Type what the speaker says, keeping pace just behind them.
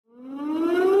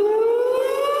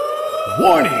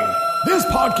Warning! This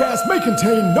podcast may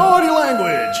contain naughty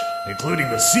language, including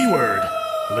the C word.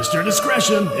 Listener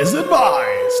discretion is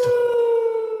advised.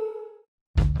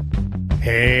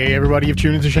 Hey everybody, you've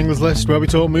tuned into Shingler's List, where we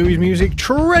talk movies, music,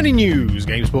 trending news,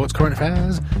 game, sports, current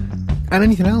affairs, and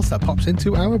anything else that pops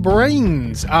into our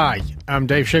brains. I am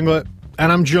Dave Shingler,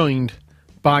 and I'm joined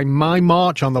by my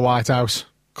march on the White House,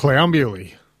 Cleon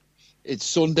Bewley. It's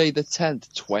Sunday the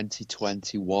 10th,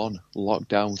 2021.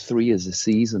 Lockdown 3 is a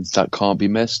season that can't be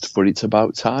missed, but it's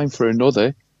about time for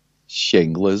another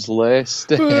Shingler's List.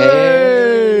 Hey!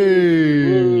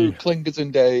 Woo, Clingers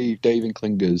and Dave and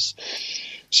Clingers.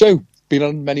 So, been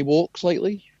on many walks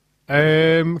lately?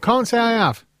 Can't say I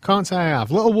have.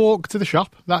 Little walk to the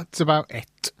shop, that's about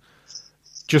it.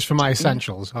 Just for my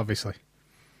essentials, obviously.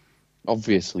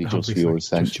 Obviously, just for your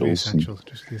essentials.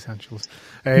 Just the essentials.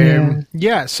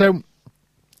 Yeah, so...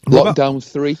 Lockdown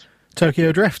 3.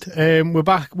 Tokyo Drift. We're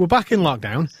back in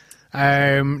lockdown.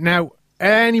 Now,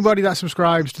 anybody that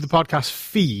subscribes to the podcast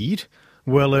feed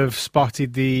will have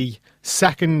spotted the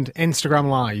second Instagram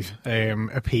Live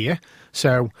appear.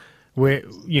 So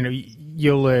you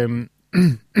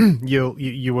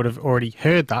would have already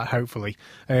heard that, hopefully.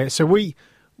 So we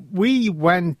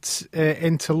went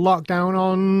into lockdown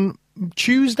on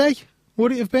Tuesday.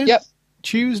 Would it have been? Yep.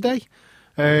 Tuesday.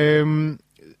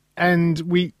 And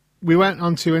we went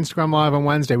onto Instagram Live on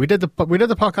Wednesday. We did the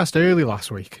podcast early last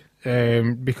week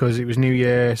because it was New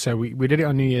Year, so we did it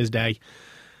on New Year's Day,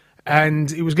 and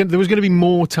there was going to be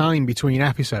more time between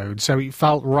episodes, so it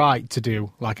felt right to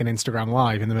do like an Instagram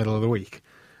Live in the middle of the week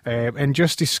and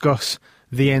just discuss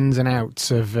the ins and outs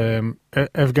of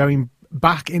going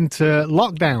back into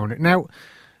lockdown. Now,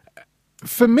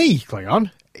 for me, Cleon,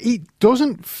 it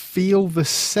doesn't feel the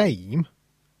same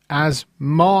as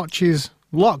March's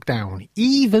lockdown,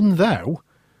 even though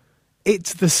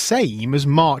it's the same as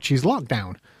March's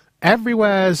lockdown.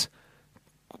 Everywhere's,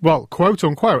 well, quote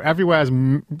unquote, everywhere's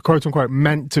quote unquote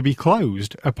meant to be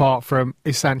closed apart from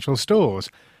essential stores.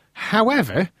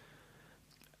 However,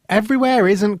 everywhere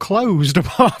isn't closed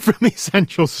apart from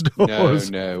essential stores.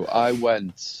 No, I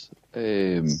went.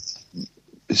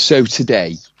 So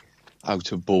today,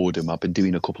 out of boredom, I've been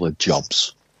doing a couple of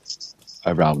jobs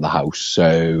around the house.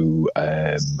 So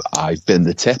I've been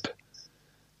the tip,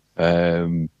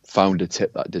 found a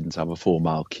tip that didn't have a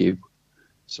 4-mile queue.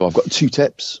 So I've got 2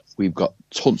 tips. We've got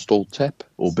Tunstall tip,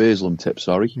 or Burslem tip,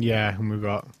 sorry. Yeah, and we've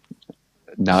got...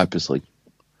 Knipersley.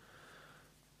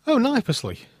 Oh,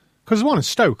 Knipersley. Because there's one in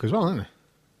Stoke as well, isn't there?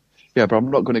 Yeah, but I'm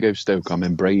not going to go Stoke, I'm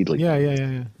in Braidley.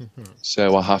 Yeah.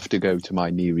 So I have to go to my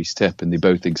nearest tip, and they're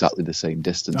both exactly the same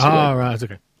distance away. Oh, right,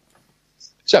 okay.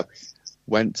 So...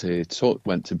 went to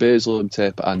Burslem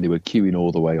tip, and they were queuing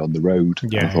all the way on the road.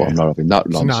 Yeah, I thought, I'm not having that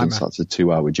it's nonsense. That's a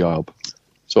 2-hour job.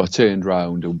 So I turned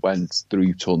round and went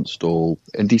through Tunstall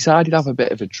and decided to have a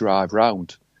bit of a drive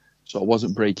round. So I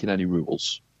wasn't breaking any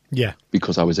rules. Yeah.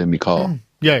 Because I was in my car.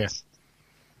 Yeah.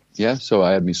 Yeah, so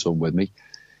I had my son with me.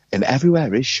 And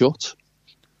everywhere is shut.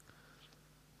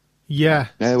 Yeah.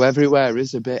 No, everywhere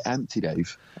is a bit empty,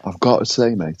 Dave. I've got to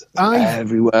say, mate.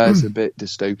 Everywhere's a bit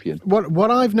dystopian. What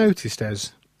I've noticed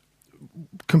is,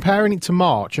 comparing it to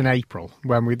March and April,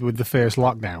 when with the first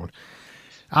lockdown,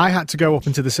 I had to go up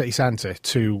into the city centre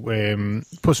to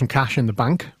put some cash in the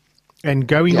bank. And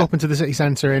going up into the city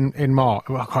centre in March,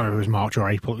 well, I can't remember if it was March or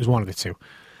April, it was one of the two.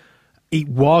 It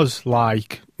was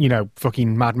like,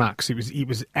 fucking Mad Max. It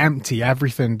was empty,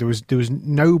 everything. There was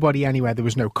nobody anywhere. There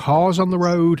was no cars on the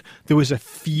road. There was a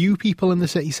few people in the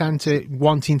city centre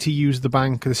wanting to use the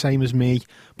bank, the same as me.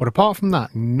 But apart from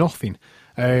that, nothing.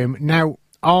 Now,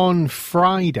 on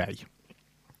Friday,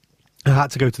 I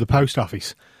had to go to the post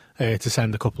office to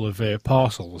send a couple of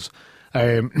parcels.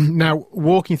 Now,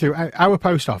 walking through, our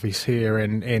post office here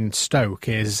in Stoke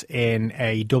is in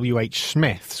a WH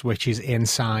Smith's, which is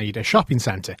inside a shopping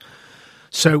centre.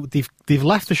 So they've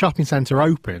left the shopping centre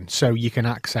open so you can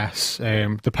access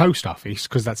the post office,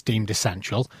 because that's deemed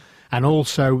essential. And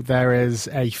also there is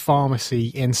a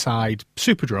pharmacy inside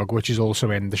Superdrug, which is also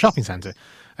in the shopping centre.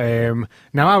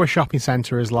 Now, our shopping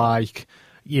centre is like,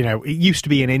 it used to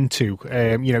be an Into.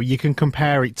 You can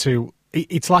compare it to...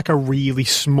 It's like a really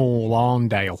small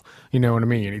Arndale, you know what I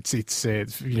mean? It's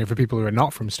for people who are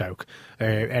not from Stoke,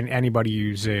 and anybody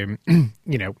who's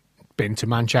been to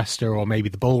Manchester or maybe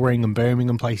the Bullring and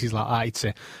Birmingham, places like that. It's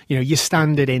your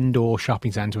standard indoor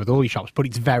shopping centre with all your shops, but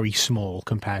it's very small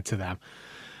compared to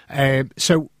them.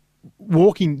 So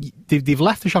walking, they've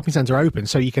left the shopping centre open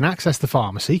so you can access the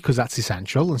pharmacy because that's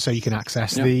essential, and so you can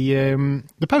access the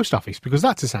post office because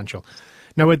that's essential.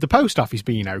 Now, with the post office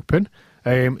being open,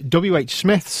 WH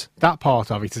Smith's, that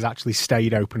part of it has actually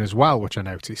stayed open as well, which I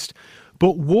noticed.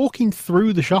 But walking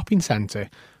through the shopping centre,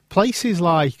 places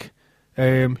like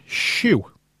Shoe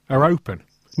are open.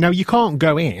 Now, you can't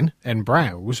go in and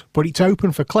browse, but it's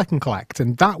open for click and collect,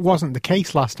 and that wasn't the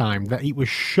case last time, that it was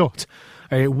shut.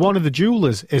 One of the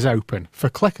jewellers is open for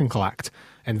click and collect,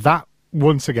 and that,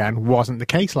 once again, wasn't the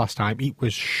case last time. It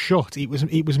was shut. It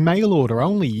was mail order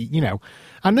only, you know.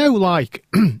 I know, like,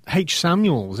 H.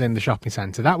 Samuel's in the shopping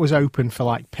centre, that was open for,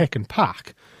 like, pick and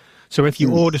pack. So if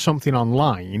you order something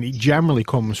online, it generally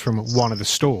comes from one of the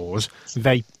stores.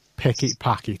 They pick it,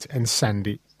 pack it, and send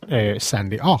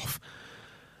it off.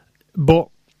 But,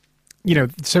 you know,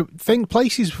 so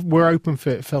places were open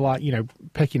for like, you know,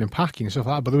 picking and packing and stuff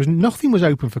like that, but nothing was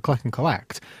open for click and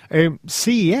collect.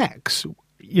 CEX,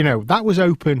 you know, that was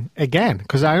open again,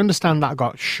 because I understand that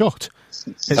got shut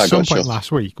at some point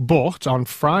last week, but on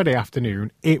Friday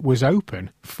afternoon, it was open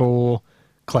for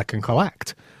click and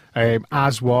collect,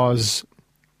 as was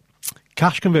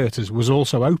Cash Converters was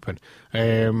also open.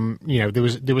 You know,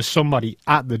 there was somebody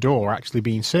at the door actually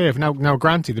being served. Now,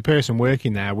 granted, the person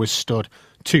working there was stood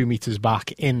 2 meters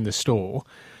back in the store,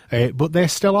 but they're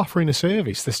still offering a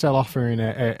service. They're still offering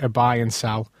a buy and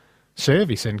sell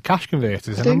service in Cash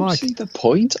Converters. I don't see the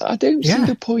point. I don't see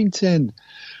the point in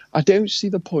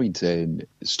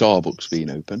Starbucks being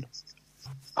open.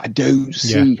 I don't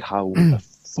see how a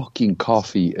fucking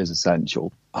coffee is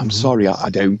essential. I'm sorry, I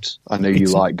don't. I know you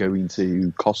like going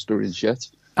to Costa and shit.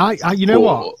 You know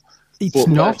what? It's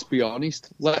not. Let's be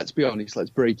honest. Let's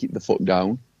break it the fuck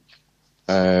down.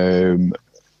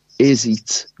 Is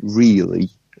it really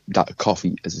that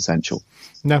coffee is essential?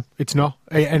 No, it's not.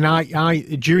 And I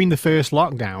during the first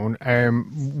lockdown,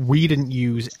 we didn't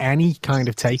use any kind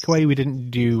of takeaway. We didn't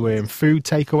do food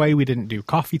takeaway. We didn't do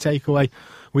coffee takeaway.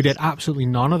 We did absolutely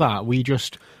none of that.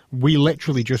 We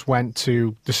literally just went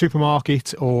to the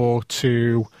supermarket or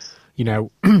to, you know,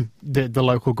 the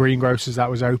local greengrocers that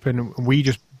was open. We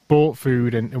just bought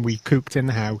food and we cooked in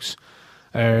the house.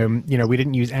 You know, we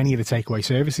didn't use any of the takeaway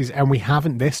services, and we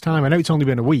haven't this time. I know it's only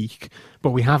been a week,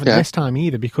 but we haven't this time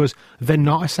either, because they're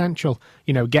not essential.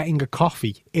 You know, getting a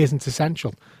coffee isn't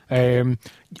essential. I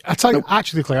tell you,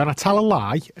 actually, Cleon, I tell a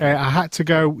lie. I had to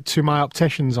go to my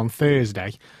opticians on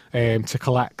Thursday to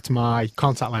collect my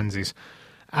contact lenses,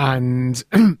 and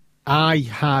I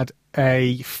had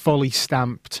a fully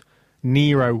stamped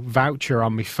Nero voucher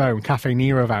on my phone, Cafe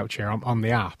Nero voucher on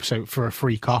the app, so for a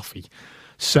free coffee.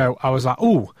 So I was like,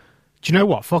 oh, do you know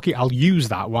what? Fuck it, I'll use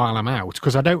that while I'm out,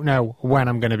 because I don't know when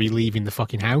I'm going to be leaving the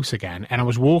fucking house again. And I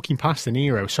was walking past the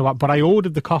Nero, but I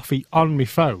ordered the coffee on my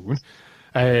phone,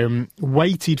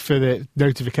 waited for the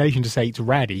notification to say it's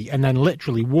ready, and then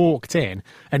literally walked in,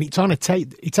 and it's on a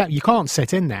table. You can't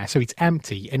sit in there, so it's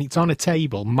empty, and it's on a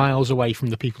table miles away from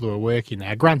the people who are working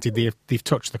there. Granted, they've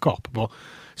touched the cup, but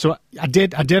so I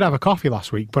did have a coffee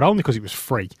last week, but only because it was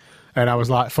free. And I was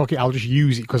like, fuck it, I'll just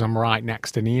use it because I'm right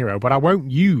next to Nero. But I won't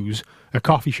use a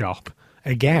coffee shop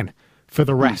again for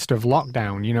the rest of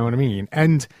lockdown, you know what I mean?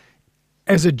 And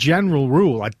as a general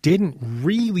rule, I didn't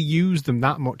really use them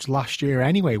that much last year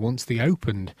anyway, once they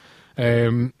opened.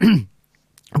 But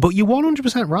you're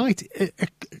 100% right.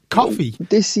 Coffee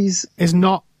is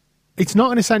not... It's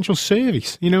not an essential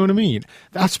service, you know what I mean?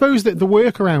 I suppose that the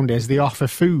workaround is they offer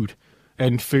food,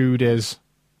 and food is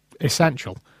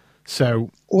essential. So,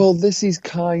 well, this is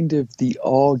kind of the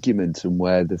argument and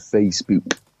where the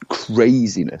Facebook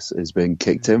craziness has been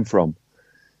kicked in from.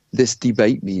 This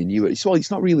debate, me and you,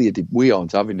 it's not really we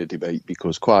aren't having a debate,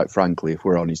 because, quite frankly, if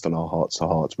we're honest on our hearts to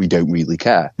hearts, we don't really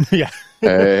care. Yeah.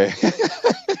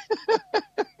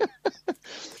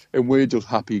 And we're just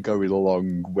happy going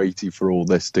along, waiting for all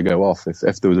this to go off.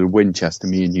 If there was a Winchester,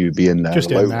 me and you would be in there just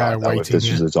alone in there right now, waiting, if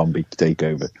this was a zombie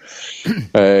takeover.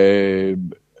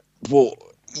 But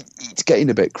it's getting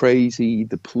a bit crazy.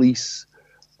 The police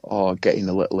are getting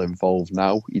a little involved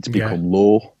now. It's become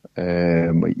law.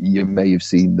 You may have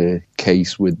seen the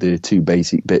case with the two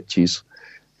basic bitches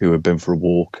who had been for a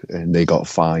walk and they got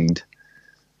fined.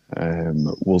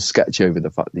 We'll sketch over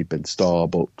the fact they've been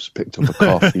Starbucks, picked up a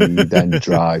coffee, then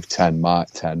drive 10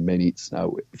 minutes.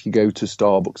 Now, if you go to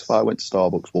Starbucks, if I went to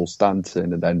Starbucks,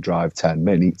 Wolstanton, and then drive 10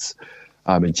 minutes,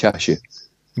 I'm in Cheshire.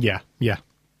 Yeah.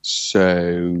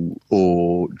 So,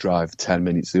 or drive 10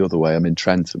 minutes the other way, I'm in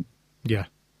Trentham. Yeah.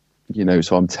 You know,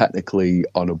 so I'm technically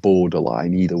on a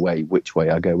borderline either way, which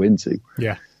way I go into.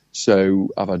 Yeah. So,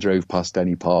 have I drove past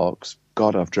any parks?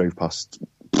 God, I've drove past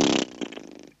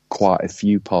quite a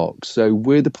few parks. So,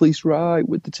 were the police right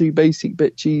with the two basic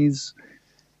bitches?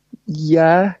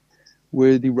 Yeah.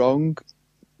 Were they wrong?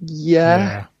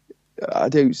 Yeah. I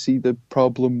don't see the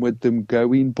problem with them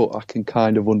going, but I can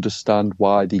kind of understand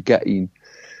why they're getting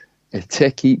a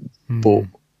ticket. But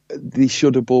they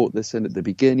should have brought this in at the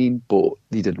beginning, but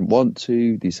they didn't want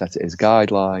to. They set it as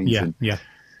guidelines.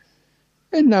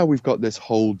 And now we've got this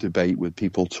whole debate with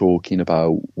people talking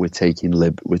about we're taking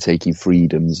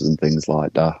freedoms and things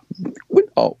like that. We're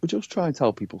not. We're just trying to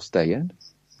tell people stay in.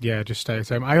 Yeah, just stay at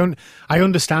home. I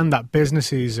understand that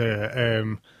businesses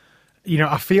are,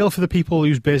 I feel for the people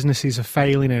whose businesses are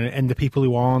failing and the people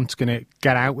who aren't going to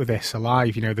get out with this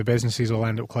alive. The businesses will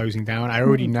end up closing down. I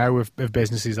already know of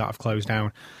businesses that have closed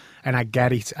down. And I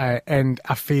get it, and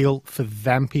I feel for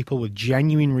them people with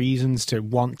genuine reasons to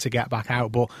want to get back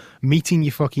out. But meeting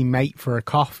your fucking mate for a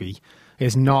coffee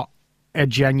is not a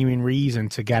genuine reason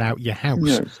to get out your house.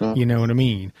 No, it's not. You know what I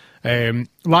mean?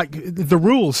 Like the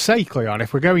rules say, Cleon,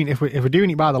 if we're doing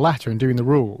it by the letter and doing the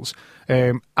rules,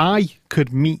 I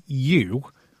could meet you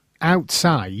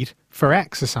outside for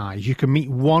exercise. You can meet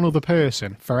one other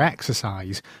person for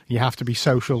exercise. You have to be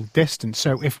social distance.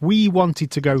 So if we wanted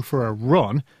to go for a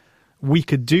run, we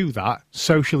could do that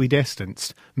socially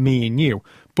distanced, me and you.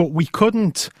 But we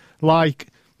couldn't,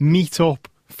 meet up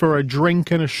for a drink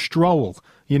and a stroll.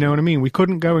 You know what I mean? We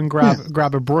couldn't go and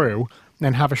grab a brew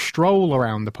and have a stroll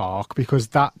around the park because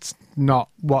that's not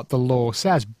what the law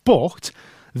says. But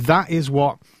that is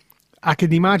what I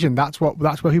can imagine. That's where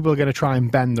people are going to try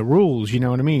and bend the rules. You know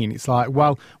what I mean? It's like,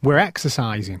 well, we're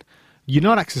exercising. You're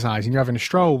not exercising, you're having a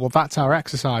stroll. Well, that's our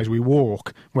exercise. We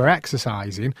walk. We're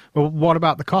exercising. Well, what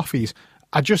about the coffees?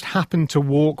 I just happened to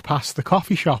walk past the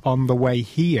coffee shop on the way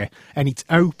here, and it's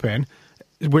open,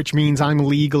 which means I'm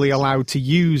legally allowed to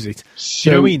use it. So, do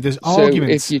you know what I mean? There's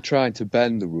arguments. If you're trying to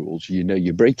bend the rules,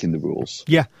 you're breaking the rules.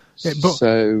 Yeah. But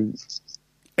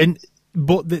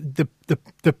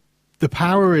the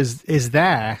power is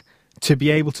there to be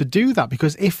able to do that,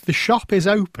 because if the shop is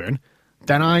open,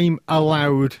 then I'm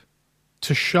allowed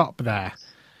to shop there.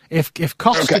 If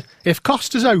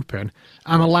Costa's open,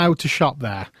 I'm allowed to shop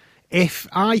there. If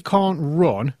I can't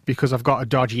run because I've got a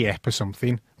dodgy hip or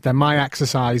something, then my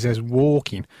exercise is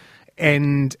walking.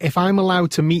 And if I'm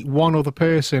allowed to meet one other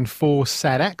person for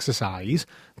said exercise,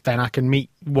 then I can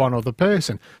meet one other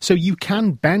person. So you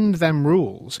can bend them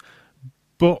rules,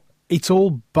 but it's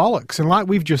all bollocks. And like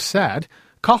we've just said,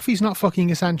 coffee's not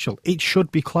fucking essential. It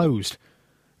should be closed.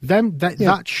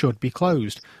 That should be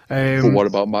closed. But what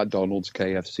about McDonald's,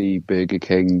 KFC, Burger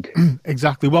King?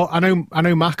 Exactly. Well, I know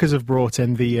Macca's have brought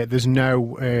in there's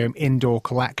no indoor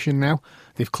collection now.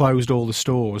 They've closed all the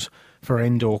stores for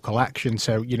indoor collection,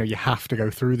 so you have to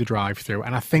go through the drive-through.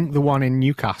 And I think the one in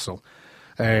Newcastle,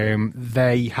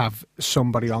 they have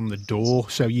somebody on the door,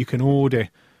 so you can order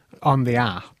on the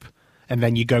app, and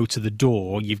then you go to the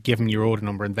door. You've given your order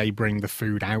number, and they bring the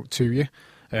food out to you.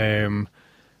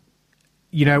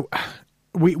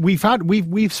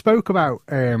 We've spoke about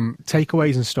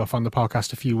takeaways and stuff on the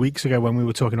podcast a few weeks ago when we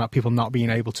were talking about people not being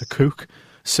able to cook.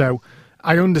 So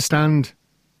I understand,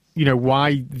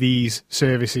 why these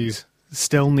services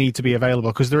still need to be available,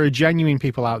 because there are genuine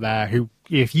people out there who,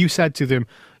 if you said to them,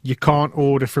 you can't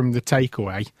order from the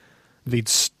takeaway, they'd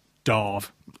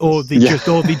starve. Or they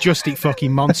just eat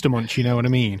fucking Monster Munch, you know what I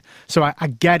mean? So I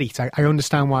get it. I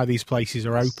understand why these places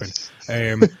are open.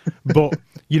 But,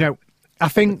 I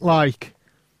think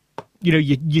your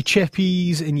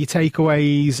Chippies and your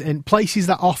takeaways and places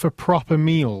that offer proper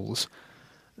meals,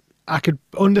 I could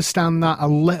understand that a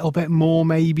little bit more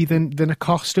maybe than a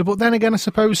Costa. But then again, I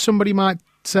suppose somebody might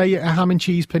say a ham and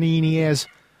cheese panini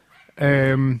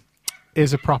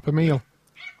is a proper meal.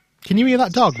 Can you hear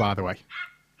that dog, by the way?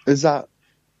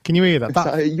 Can you hear that? Is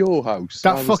that at your house?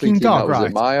 That fucking dog, that was right?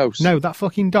 At my house. No, that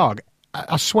fucking dog.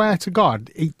 I swear to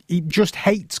God, he just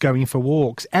hates going for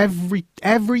walks. Every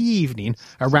evening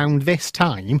around this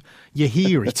time, you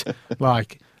hear it.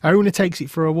 Owner takes it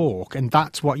for a walk, and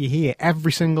that's what you hear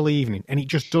every single evening. And it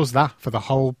just does that for the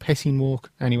whole pissing walk.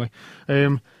 Anyway,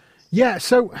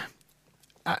 so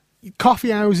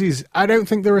coffee houses, I don't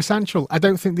think they're essential. I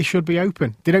don't think they should be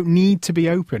open. They don't need to be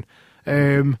open.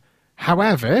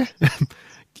 However...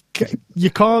 You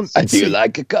can't. I do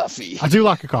like a coffee. I do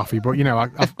like a coffee, but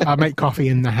I make coffee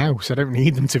in the house. I don't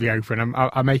need them to be open.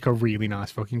 I make a really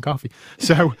nice fucking coffee.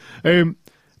 So,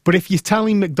 but if you're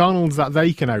telling McDonald's that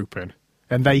they can open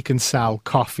and they can sell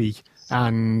coffee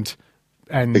and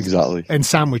exactly and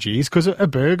sandwiches, because a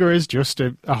burger is just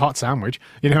a hot sandwich,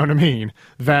 you know what I mean?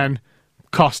 Then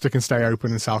Costa can stay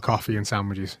open and sell coffee and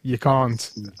sandwiches. You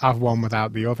can't have one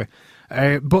without the other.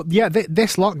 But yeah,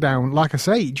 this lockdown, like I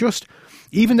say, just.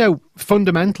 Even though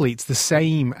fundamentally it's the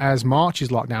same as March's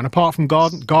lockdown, apart from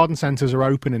garden centres are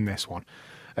open in this one,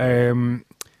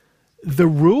 the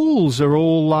rules are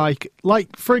all like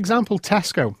for example,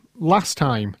 Tesco. Last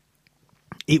time,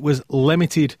 it was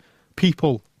limited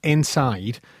people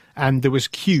inside, and there was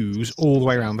queues all the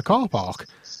way around the car park.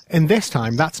 And this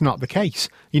time, that's not the case.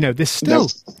 You know, they're still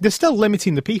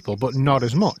limiting the people, but not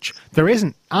as much. There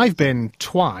isn't. I've been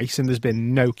twice, and there's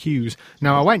been no queues.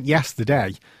 Now, I went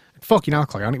yesterday. Fucking hell,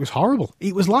 Cleon, it was horrible.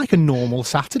 It was like a normal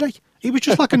Saturday. It was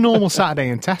just like a normal Saturday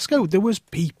in Tesco. There was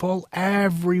people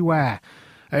everywhere.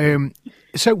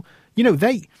 So, you know,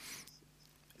 they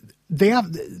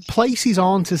have places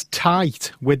aren't as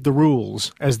tight with the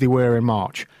rules as they were in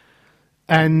March.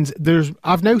 And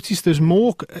I've noticed there's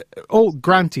more. Oh,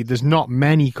 granted, there's not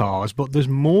many cars, but there's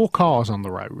more cars on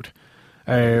the road.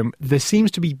 There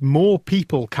seems to be more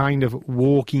people kind of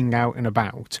walking out and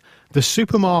about. The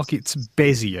supermarket's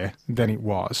busier than it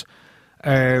was,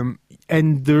 and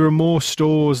there are more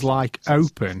stores like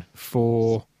open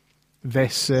for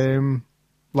this,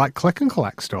 like click and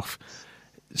collect stuff.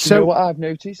 So, you know what I've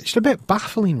noticed? It's a bit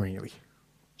baffling, really. Do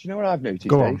you know what I've noticed,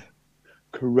 Go Dave? on.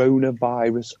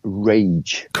 Coronavirus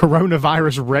rage.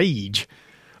 Coronavirus rage.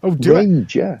 Oh,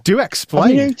 yeah. Do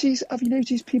explain. Have you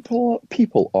noticed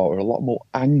people are a lot more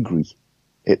angry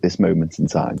at this moment in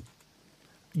time?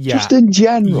 Yeah. Just in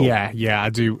general. Yeah, I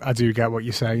do get what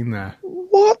you're saying there.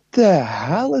 What the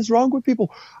hell is wrong with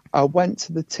people? I went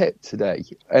to the tip today,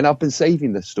 and I've been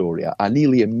saving this story. I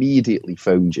nearly immediately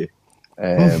phoned you.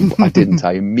 I didn't.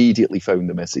 I immediately phoned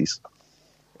the missus.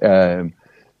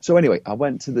 So anyway, I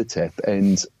went to the tip,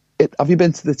 and have you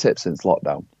been to the tip since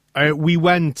lockdown? We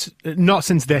went, not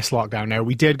since this lockdown, no.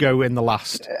 We did go in the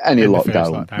last...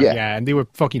 lockdown. Yeah, and they were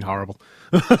fucking horrible.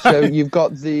 So you've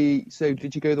got so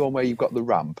did you go the one where you've got the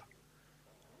ramp?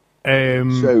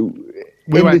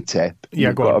 The tip,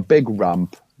 you've got a big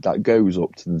ramp that goes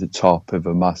up to the top of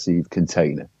a massive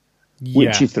container,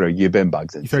 which you throw your bin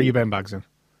bags in. You throw your bin bags in.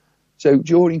 So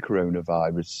during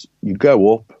coronavirus, you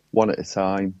go up one at a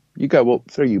time. You go up,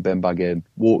 throw your bin bag in,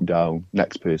 walk down,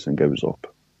 next person goes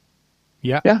up.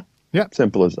 Yeah.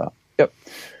 Simple as that. Yep.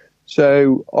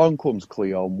 So on comes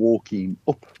Cleon, walking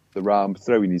up the ramp,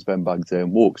 throwing his bin bags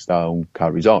in, walks down,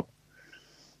 carries on.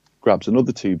 Grabs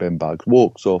another 2 bin bags,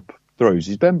 walks up, throws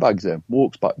his bin bags in,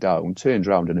 walks back down, turns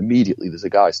around, and immediately there's a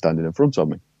guy standing in front of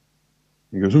me.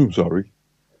 He goes, "Oh, sorry,"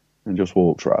 and just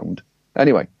walks round.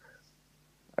 Anyway,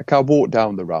 I walked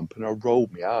down the ramp and I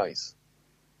rolled my eyes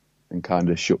and kind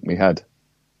of shook my head.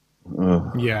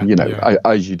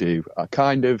 As you do. I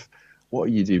kind of, what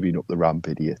are you doing up the ramp,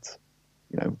 idiot?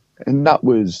 You know, and that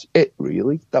was it,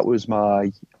 really. That was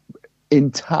my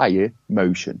entire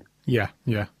motion. Yeah.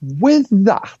 With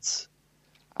that,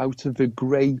 out of a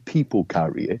grey people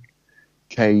carrier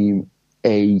came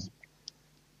a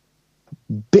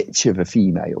bitch of a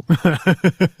female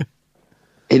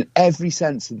in every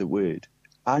sense of the word.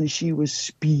 And she was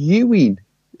spewing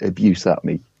abuse at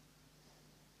me.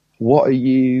 What are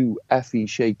you effing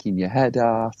shaking your head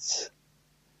at?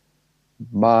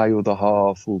 My other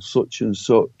half will such and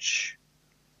such.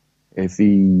 If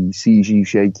he sees you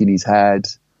shaking his head,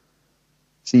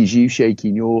 sees you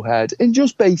shaking your head, and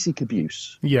just basic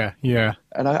abuse. Yeah.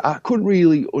 And I couldn't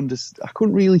really I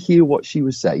couldn't really hear what she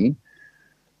was saying.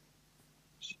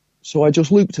 So I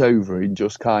just looked over and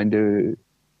just kind of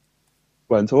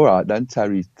went, "All right then,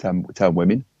 Terry, 10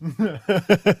 women."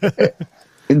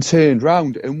 And turned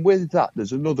round, and with that,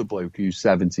 there's another bloke who's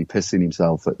 70 pissing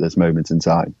himself at this moment in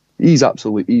time. He's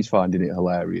finding it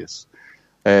hilarious.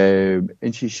 And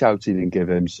she shouted and gave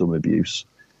him some abuse.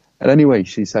 And anyway,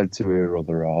 she said to her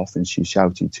other half, and she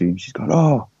shouted to him, she's gone,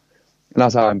 "Oh." And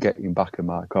as I'm getting back in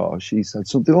my car, she said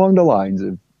something along the lines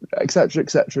of, etc.,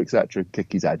 etc., etc.,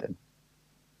 kick his head in.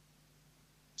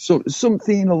 So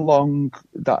something along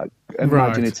that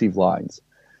imaginative lines.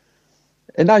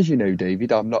 And as you know,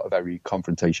 David, I'm not a very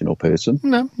confrontational person.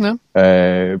 No.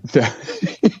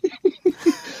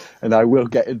 And I will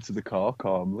get into the car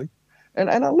calmly. And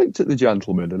I looked at the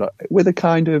gentleman and with a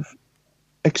kind of,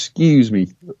 "Excuse me,"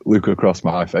 look across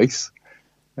my face,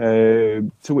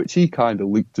 to which he kind of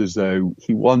looked as though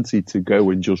he wanted to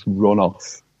go and just run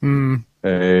off due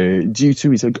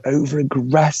to his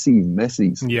over-aggressive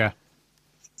misses. Yeah.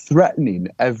 Threatening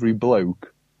every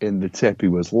bloke in the tip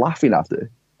who was laughing at her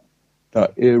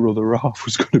that her other half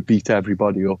was going to beat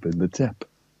everybody up in the tip.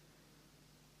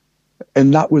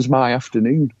 And that was my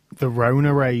afternoon. The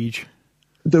Rona rage.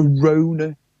 The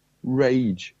Rona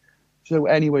rage. So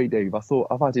anyway, Dave, I thought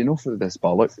I've had enough of this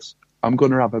bollocks. I'm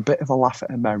going to have a bit of a laugh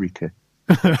at America.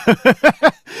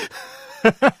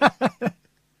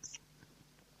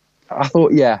 I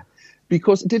thought, yeah.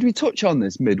 Because did we touch on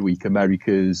this midweek,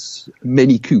 America's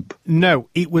Mini Coupe? No,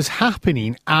 it was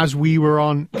happening as we were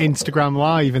on Instagram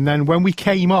Live. And then when we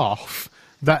came off,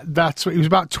 that's it was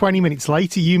about 20 minutes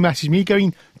later, you messaged me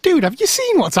going, dude, have you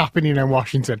seen what's happening in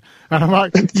Washington? And I'm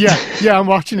like, yeah, I'm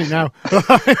watching it now.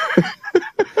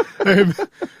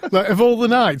 Like, of all the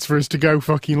nights for us to go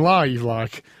fucking live,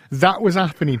 like, that was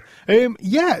happening.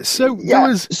 So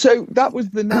that was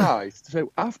the night.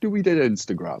 So after we did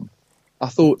Instagram, I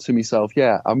thought to myself,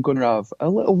 I'm going to have a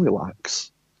little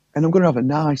relax and I'm going to have a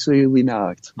nice early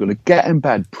night. I'm going to get in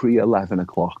bed pre-11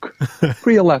 o'clock.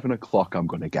 Pre-11 o'clock, I'm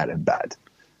going to get in bed.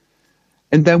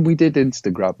 And then we did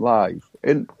Instagram Live.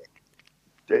 And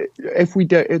for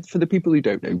the people who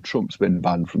don't know, Trump's been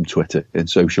banned from Twitter and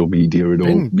social media and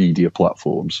all media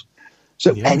platforms.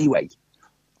 So anyway,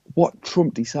 what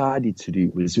Trump decided to do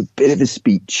was a bit of a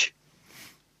speech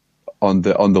on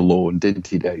the lawn, didn't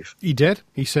he, Dave? He did.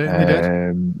 He certainly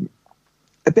did.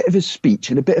 A bit of a speech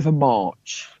and a bit of a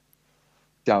march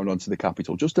down onto the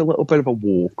Capitol. Just a little bit of a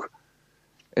walk.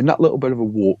 And that little bit of a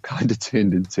walk kind of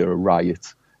turned into a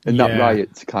riot. And that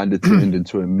riot kind of turned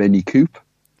into a mini coup.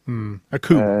 A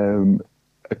coup.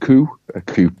 A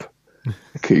coupe.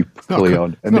 Play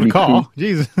on. Not a car.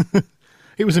 Jesus.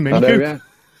 It was a mini coupe.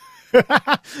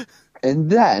 Yeah. and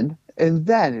then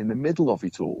in the middle of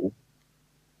it all,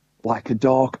 like a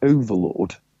dark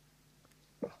overlord,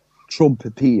 Trump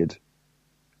appeared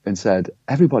and said,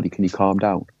 "Everybody, can you calm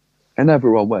down?" And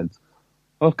everyone went,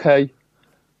 "Okay."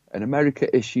 And America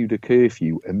issued a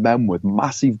curfew, and men with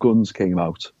massive guns came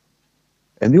out.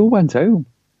 And they all went home.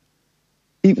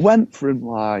 It went from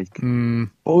like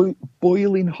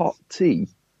boiling hot tea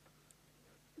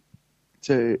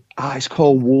to ice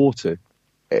cold water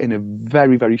in a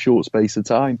very, very short space of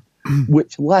time,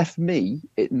 which left me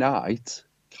at night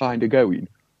kind of going,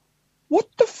 what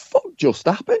the fuck just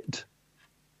happened?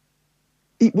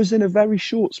 It was in a very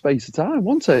short space of time,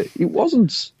 wasn't it? It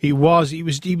wasn't. He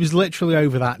was literally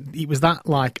over that. It was that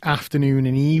like afternoon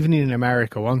and evening in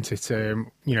America, wasn't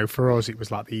it? For us, it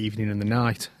was like the evening and the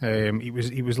night.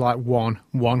 It was like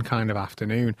one kind of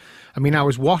afternoon. I mean, I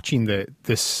was watching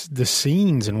the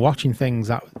scenes and watching things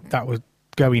that were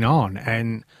going on,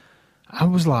 and I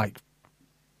was like,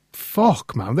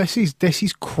 fuck, man, this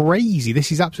is crazy.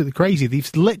 This is absolutely crazy. They've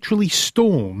literally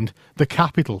stormed the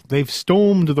Capitol. They've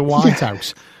stormed the White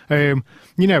House.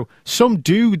 Some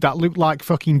dude that looked like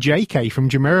fucking JK from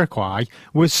Jamiroquai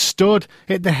was stood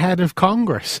at the head of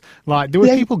Congress. Like, there were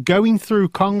people going through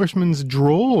congressmen's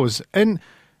drawers. And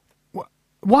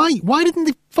why didn't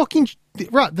they fucking...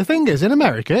 Right, the thing is, in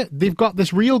America, they've got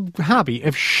this real habit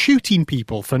of shooting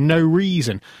people for no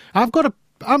reason.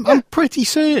 I'm pretty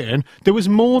certain there was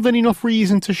more than enough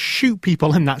reason to shoot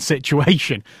people in that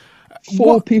situation.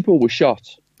 4 people were shot.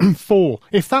 4.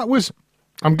 If that was...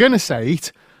 I'm going to say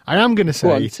it. I am going to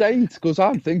say it. Say it, because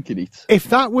I'm thinking it. If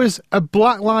that was a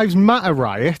Black Lives Matter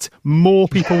riot, more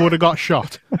people would have got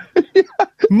shot.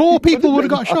 More people would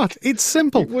have got shot. It's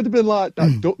simple. It would have been like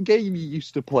that duck game you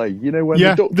used to play, when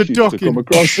the ducks used to come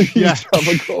across and you used to have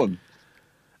a gun.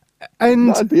 And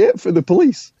that'd be it for the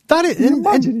police.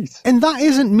 Imagine it. And that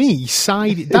isn't me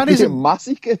siding. That isn't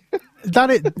massacre.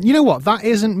 You know what? That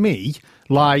isn't me.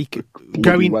 Like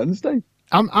going Wednesday.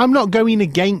 I'm not going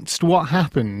against what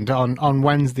happened on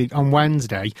Wednesday. On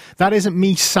Wednesday, that isn't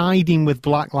me siding with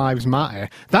Black Lives Matter.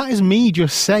 That is me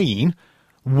just saying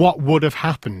what would have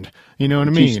happened. You know what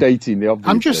I mean? Stating the obvious.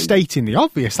 I'm just stating the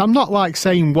obvious. I'm not like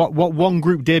saying what one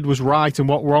group did was right and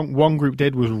what one group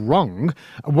did was wrong.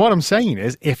 What I'm saying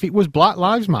is, if it was Black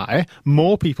Lives Matter,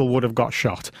 more people would have got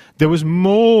shot. There was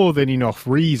more than enough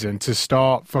reason to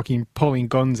start fucking pulling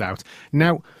guns out.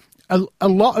 Now, a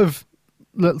lot of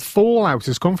the fallout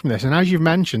has come from this, and as you've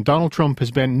mentioned, Donald Trump has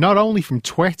been not only from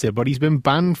Twitter, but he's been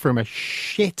banned from a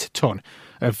shit ton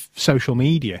of social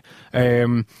media.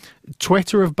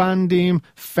 Twitter have banned him,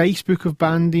 Facebook have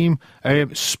banned him,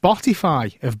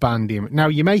 Spotify have banned him. Now,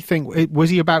 you may think, was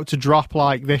he about to drop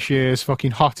like this year's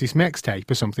fucking hottest mixtape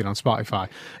or something on Spotify?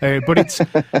 But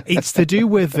it's to do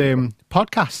with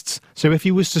podcasts. So if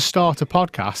he was to start a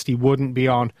podcast, he wouldn't be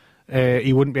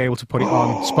able to put it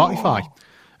on Spotify.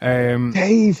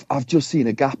 Dave, I've just seen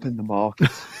a gap in the market.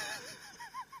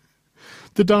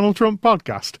 The Donald Trump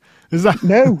podcast. Is that...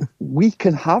 No, we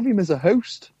can have him as a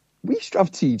host. We used to have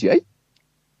TJ.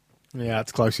 Yeah,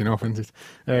 it's close enough, isn't it?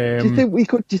 Do you think we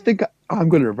could? Do you think I'm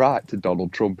going to write to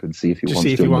Donald Trump and see if he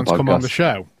wants to come on the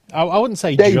show? I wouldn't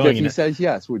say Dave, join if he says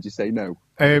yes, would you say no?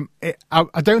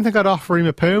 I don't think I'd offer him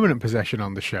a permanent position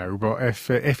on the show, but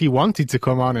if he wanted to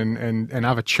come on and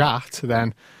have a chat,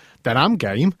 then I'm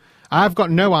game. I've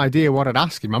got no idea what I'd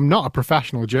ask him. I'm not a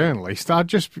professional journalist. I'd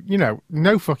just,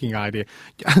 no fucking idea.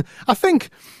 I think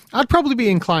I'd probably be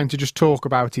inclined to just talk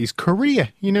about his career,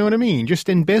 you know what I mean? Just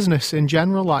in business in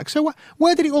general. Like, so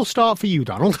where did it all start for you,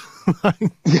 Donald?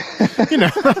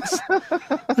 That's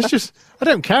just, I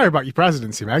don't care about your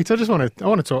presidency, mate. I want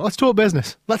to talk. Let's talk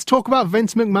business. Let's talk about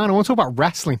Vince McMahon. I want to talk about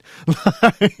wrestling.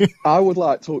 I would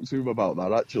like to talk to him about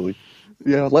that, actually.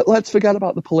 Yeah, let's forget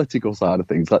about the political side of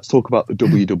things. Let's talk about the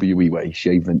WWE way he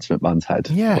shaved Vince McMahon's head.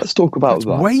 Yeah, let's talk about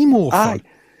that. Way more fun.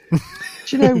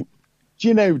 Do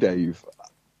you know, Dave?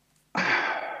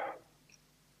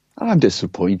 I'm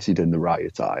disappointed in the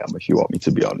riot. I am, if you want me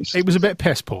to be honest. It was a bit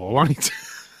piss poor, wasn't it?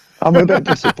 I'm a bit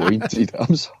disappointed.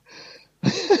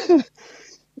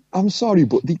 I'm sorry,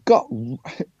 but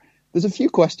there's a few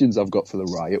questions I've got for the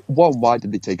riot. One, why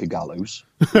did they take a gallows?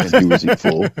 And who was it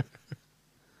for?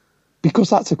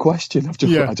 Because that's a question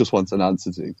I just want an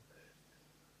answer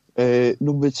to.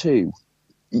 Number two,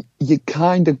 you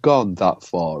kind of gone that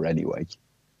far anyway.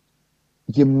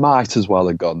 You might as well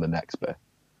have gone the next bit.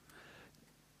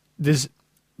 There's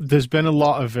been a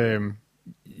lot of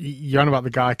you're on about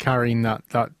the guy carrying that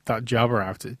jabber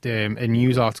out. A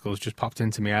news article's just popped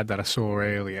into my head that I saw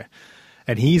earlier,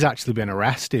 and he's actually been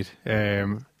arrested.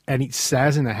 And it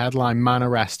says in the headline, "Man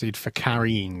arrested for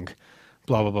carrying,"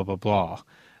 blah blah blah blah blah.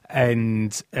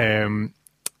 And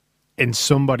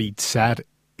somebody said,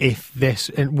 if this,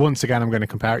 and once again I'm going to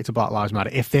compare it to Black Lives Matter,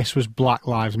 if this was Black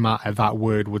Lives Matter, that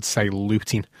word would say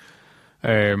looting.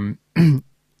 And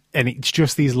it's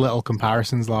just these little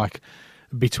comparisons like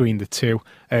between the two.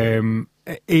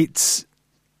 It's,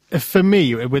 for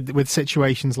me, with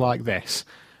situations like this,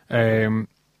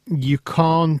 you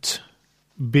can't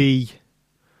be,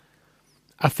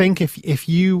 I think if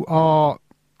you are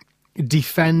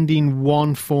defending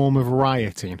one form of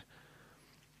rioting,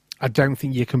 I don't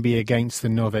think you can be against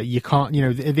another. You can't,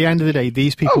 at the end of the day,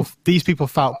 these people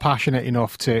felt passionate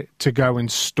enough to go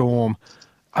and storm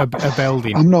a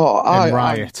building and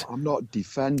riot. I'm not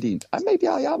defending. Maybe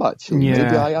I am actually. Yeah.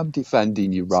 Maybe I am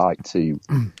defending your right to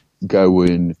go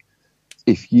and,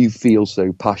 if you feel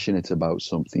so passionate about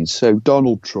something. So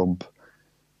Donald Trump,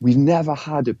 we've never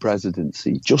had a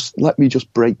presidency. Let me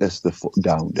break this the foot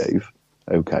down, Dave.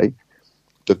 Okay,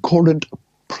 the current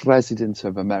president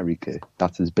of America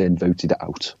that has been voted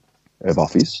out of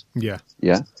office,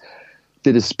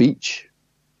 did a speech,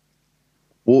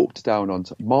 marched down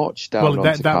onto Capitol.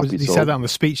 He said that on the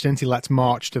speech, didn't he? Let's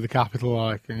march to the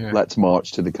Capitol. Let's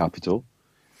march to the Capitol.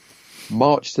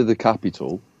 Marched to the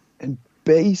Capitol and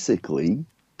basically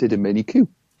did a mini coup.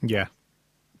 Yeah,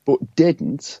 but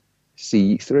didn't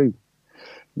see it through.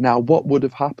 Now, what would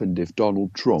have happened if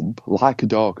Donald Trump, like a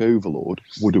dark overlord,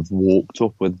 would have walked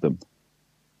up with them?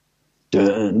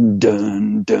 Dun,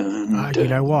 dun, dun, you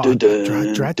know what? I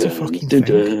dread to fucking think.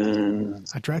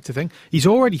 I dread to think. He's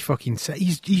already fucking said.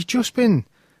 He's just been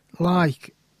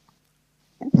like...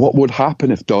 What would happen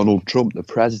if Donald Trump, the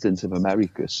president of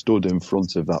America, stood in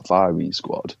front of that firing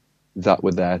squad that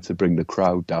were there to bring the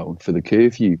crowd down for the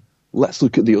curfew? Let's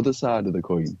look at the other side of the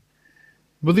coin.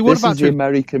 Well, they would this is the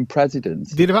American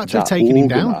president. They'd have actually taken him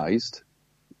down.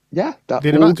 Yeah, that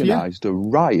organised a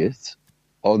riot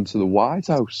onto the White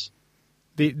House.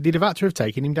 They'd have had to have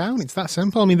taken him down. It's that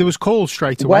simple. I mean, there was calls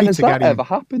straight away to get him. When has that ever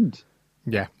happened?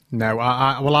 Yeah, no.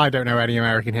 I don't know any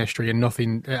American history and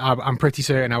nothing. I'm pretty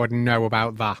certain I would know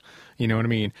about that. You know what I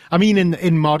mean? I mean,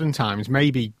 in modern times,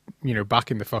 maybe back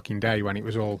in the fucking day when it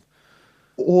was all.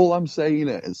 All I'm saying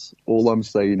is,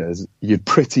 you'd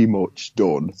pretty much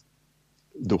done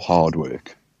the hard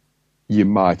work. You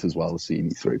might as well have seen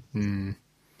it through.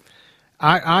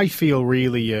 I feel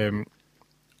really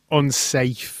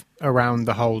unsafe around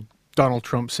the whole Donald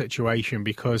Trump situation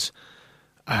because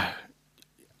I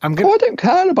don't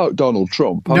care about Donald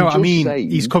Trump.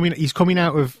 Saying... he's coming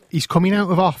out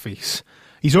of office.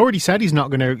 He's already said he's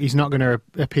not going to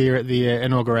appear at the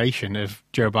inauguration of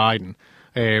Joe Biden.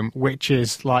 Which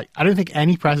is like, I don't think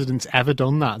any president's ever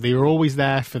done that. They were always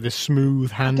there for the smooth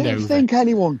handover. I don't think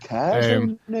anyone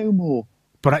cares no more.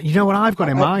 But you know what I've got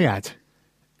in my head?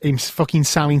 He's fucking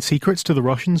selling secrets to the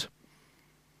Russians.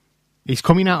 He's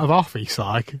coming out of office,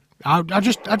 like I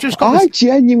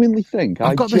genuinely think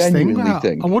I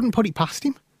wouldn't put it past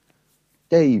him.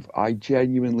 Dave, I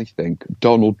genuinely think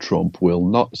Donald Trump will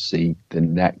not see the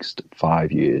next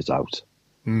 5 years out.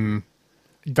 That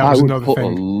was I would another put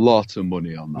thing. A lot of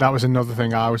money on that. That was another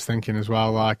thing I was thinking as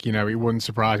well. Like, it wouldn't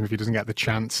surprise me if he doesn't get the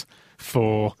chance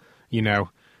for,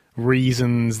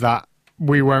 reasons that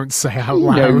we won't say out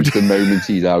loud. The moment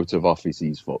he's out of office,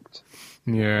 he's fucked.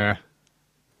 Yeah.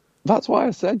 That's why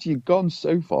I said you've gone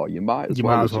so far. You might as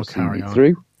well carry it on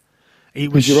through.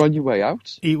 It was. You're on your way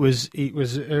out. It was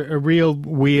a real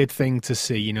weird thing to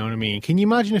see. You know what I mean? Can you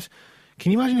imagine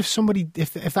if somebody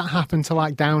if that happened to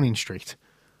like Downing Street?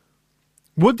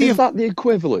 Is that the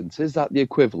equivalent? Is that the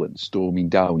equivalent, storming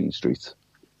Downing Street?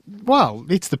 Well,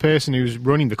 it's the person who's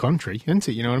running the country, isn't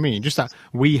it? You know what I mean? Just that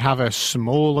we have a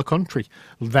smaller country,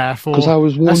 therefore because I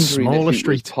was wondering a smaller if it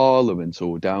street. was Parliament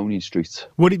or Downing Street.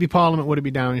 Would it be Parliament? Would it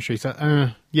be Downing Street?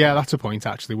 Yeah, that's a point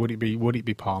actually. Would it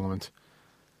be Parliament?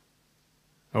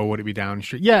 Or would it be Downing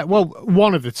Street? Yeah, well,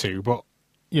 one of the two, but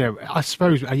you know, I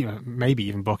suppose maybe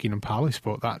even Buckingham Palace,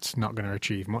 but that's not going to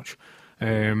achieve much.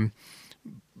 I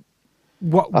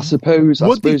suppose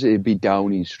it'd be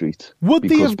Downing Street. Would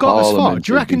they have got as far?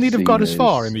 Do you reckon they'd have got as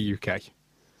far in the UK?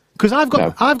 Because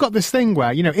I've got this thing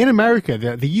where, you know, in America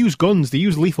they use guns, they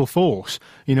use lethal force,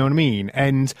 you know what I mean,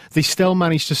 and they still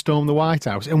manage to storm the White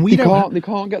House, and they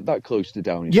can't get that close to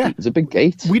Downing Street. There's a big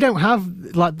gate. We don't have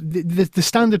like the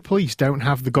standard police don't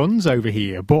have the guns over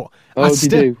here, but I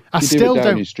still don't.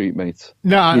 Downing Street, mate.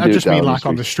 No, I just mean like Street.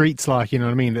 on the streets, like, you know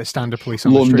what I mean. The standard police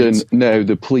on London, the streets. no,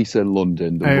 the police in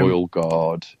London, the Royal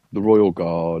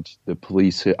Guard, the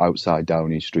police outside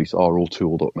Downing Street are all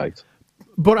tooled up, mate.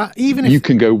 But even if you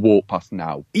can go walk past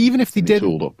now, even if they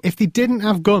didn't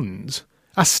have guns,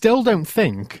 I still don't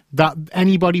think that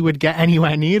anybody would get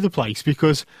anywhere near the place,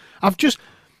 because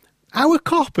our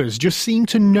coppers just seem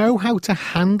to know how to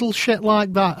handle shit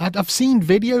like that. I've seen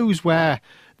videos where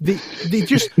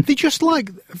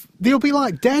they'll be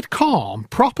like dead calm,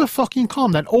 proper fucking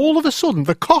calm. Then all of a sudden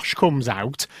the kosh comes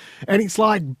out and it's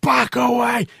like, back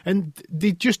away, and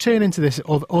they just turn into this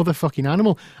other fucking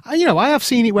animal. You know, I have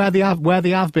seen it where they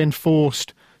have been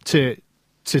forced to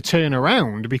turn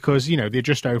around because, you know, they're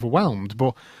just overwhelmed.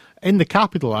 But in the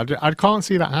capital, I can't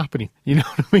see that happening. You know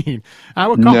what I mean?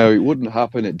 No, it wouldn't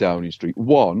happen at Downing Street.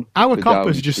 Our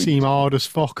coppers just seem hard as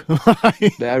fuck.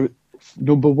 They're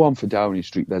number one for Downing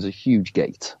Street. There's a huge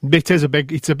gate. It's a big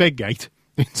gate.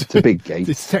 It's a big gate.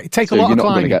 It takes a lot of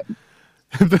climbing.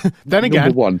 Then again,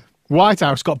 number one, White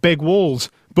House got big walls,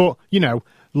 but, you know,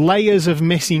 layers of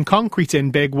missing concrete in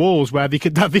big walls where they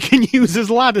can use as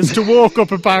ladders to walk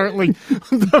up. Apparently,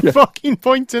 the fucking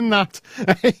point in that.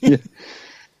 Yeah.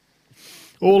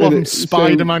 All of them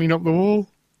Spider-Maning up the wall.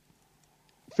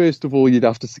 First of all, you'd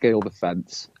have to scale the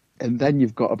fence. And then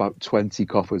you've got about 20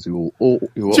 coppers who are all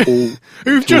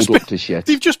who've just up to shit.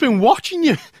 They've just been watching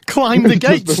you climb the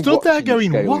gate, stood there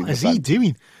going, what is he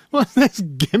doing? What's this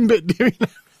Gambit doing?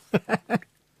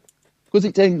 Because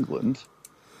it's England.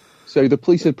 So the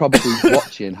police would probably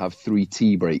watch you and have 3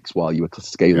 tea breaks while you were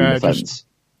scaling the fence.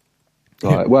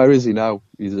 Right, where is he now?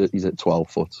 He's at 12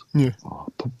 foot. Yeah.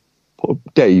 Oh,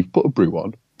 Dave, put a brew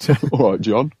on. All right,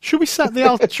 John. Should we just let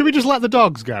the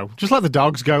dogs go? Just let the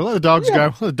dogs go. Let the dogs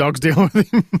go. Let the dogs deal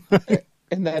with him.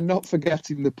 And then not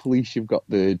forgetting the police, you've got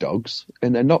the dogs.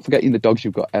 And then not forgetting the dogs,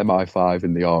 you've got MI5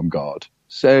 and the armed guard.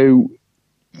 So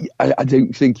I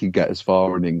don't think you get as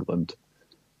far in England.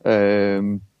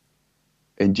 And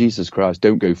Jesus Christ,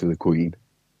 don't go for the Queen.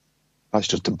 That's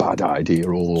just a bad idea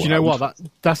all around. Do you know what?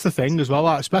 That's the thing as well.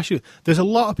 Especially, there's a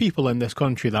lot of people in this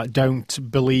country that don't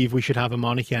believe we should have a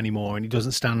monarchy anymore, and it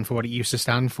doesn't stand for what it used to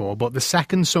stand for. But the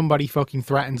second somebody fucking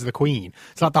threatens the Queen,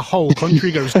 it's like the whole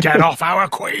country goes, "Get off our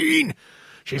Queen!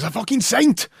 She's a fucking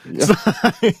saint!"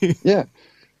 Yeah.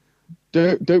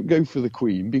 Don't go for the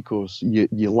Queen, because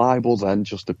you're liable then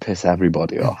just to piss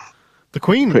everybody off. The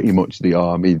Queen, pretty much the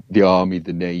army,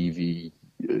 the Navy.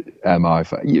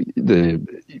 MI5,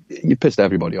 you pissed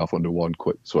everybody off under one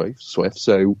quick swift.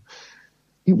 So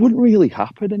it wouldn't really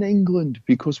happen in England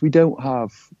because we don't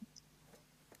have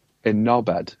a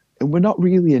knobhead, and we're not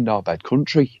really a knobhead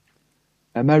country.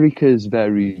 America's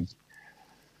very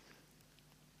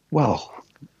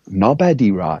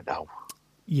knobheady right now.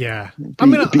 Yeah,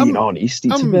 being honest,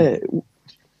 it's a bit.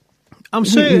 I'm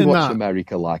certain we watch that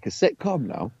America like a sitcom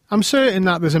now. I'm certain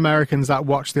that there's Americans that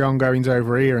watch the ongoings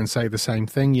over here and say the same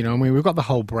thing. You know, I mean, we've got the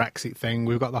whole Brexit thing,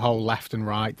 we've got the whole left and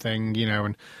right thing. You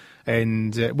know,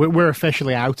 and we're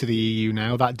officially out of the EU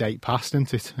now. That date passed,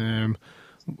 isn't it?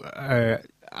 There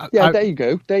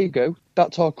you go.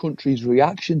 That's our country's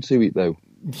reaction to it, though.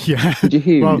 Yeah. Did you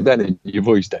hear then in your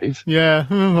voice, Dave? Yeah,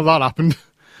 well, that happened.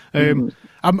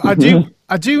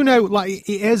 I do know, like,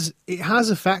 it has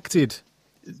affected,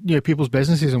 you know, people's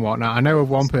businesses and whatnot. I know of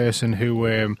one person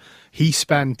who he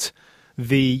spent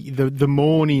the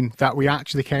morning that we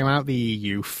actually came out the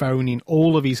EU phoning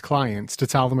all of his clients to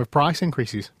tell them of price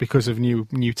increases because of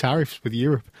new tariffs with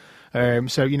Europe.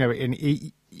 So, you know,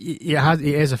 it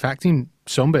is affecting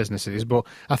some businesses, but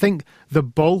I think the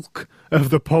bulk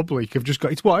of the public have just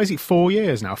got, it's 4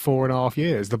 years now, 4.5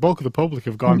 years. The bulk of the public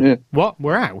have gone, What?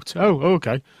 We're out? Oh,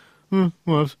 okay.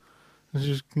 whatever. It's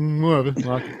just whatever.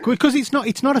 Like, because it's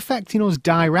not affecting us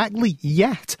directly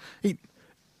yet.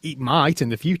 It might in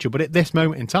the future, but at this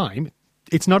moment in time,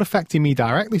 it's not affecting me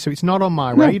directly, so it's not on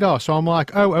my radar. So I'm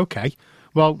like, oh, okay,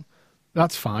 well,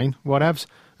 that's fine, whatevs.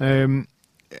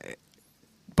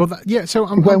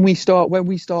 So when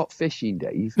we start fishing,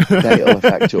 Dave, then it'll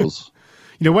affect us.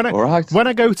 You know, when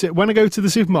I go to the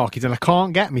supermarket and I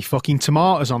can't get me fucking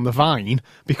tomatoes on the vine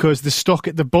because they're stuck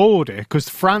at the border because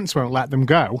France won't let them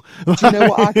go. Do you know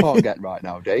what I can't get right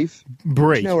now, Dave?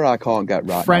 Brie. Do you know what I can't get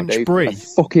right French now, Dave? brie. A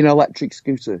fucking electric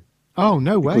scooter. Oh,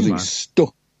 no way, because man. it's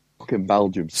stuck in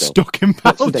Belgium still. Stuck in Belgium.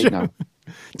 What's the date now?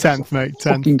 10th, mate. 10th.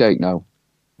 Fucking date now.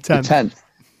 10th. The 10th.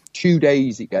 2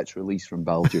 days it gets released from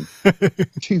Belgium. 2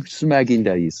 smegging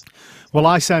days. Well,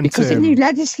 I sent... Because of new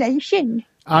legislation.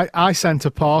 I sent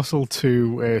a parcel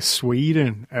to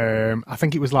Sweden. I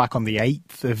think it was like on the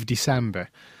 8th of December.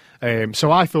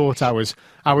 So I thought I was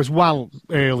well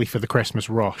early for the Christmas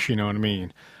rush, you know what I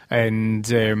mean? And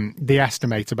they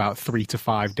estimate about 3 to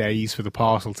 5 days for the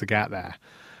parcel to get there.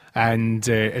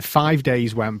 And 5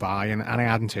 days went by and I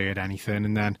hadn't heard anything.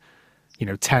 And then,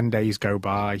 10 days go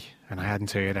by and I hadn't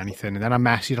heard anything. And then I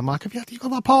messaged, I'm like, have you got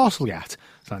that parcel yet?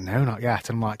 It's like, no, not yet.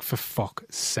 And I'm like, for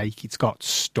fuck's sake, it's got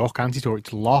stuck, or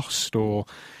it's lost, or...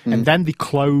 And then they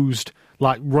closed,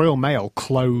 like Royal Mail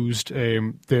closed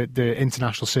the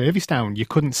international service down. You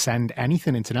couldn't send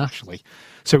anything internationally.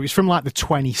 So it was from like the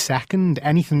 22nd,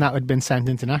 anything that had been sent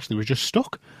internationally was just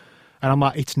stuck. And I'm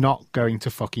like, it's not going to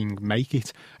fucking make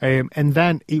it. And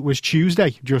then it was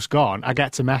Tuesday, just gone. I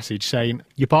get a message saying,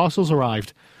 your parcel's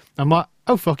arrived. I'm like,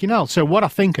 oh, fucking hell. So what I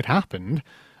think had happened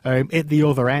at the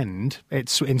other end,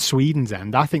 it's in Sweden's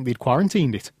end, I think they'd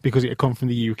quarantined it because it had come from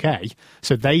the UK.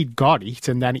 So they'd got it,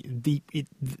 and then the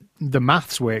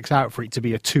maths works out for it to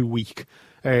be a 2-week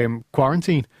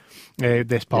quarantine,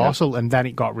 this parcel, and then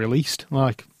it got released.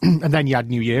 And then you had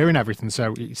New Year and everything,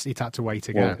 so it had to wait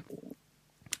again.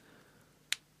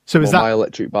 So my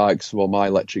electric bike's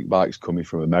coming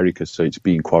from America, so it's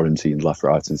being quarantined left,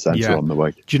 right, and centre on the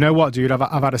way. Do you know what, dude?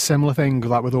 I've had a similar thing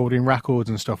like with ordering records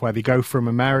and stuff, where they go from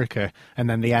America and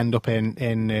then they end up in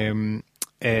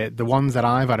the ones that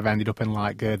I've had have ended up in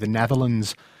like the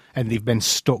Netherlands, and they've been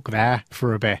stuck there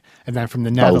for a bit, and then from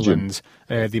the Netherlands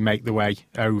they make the way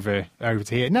over to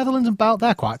here. Netherlands and Belgium,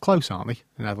 they're quite close, aren't they?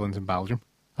 The Netherlands and Belgium,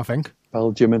 I think.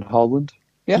 Belgium and Holland.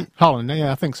 Yeah, Holland.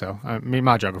 Yeah, I think so. I mean,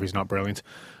 my geography's not brilliant.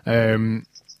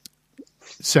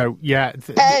 So yeah.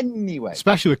 Anyway,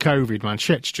 especially with COVID, man,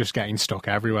 shit's just getting stuck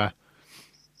everywhere.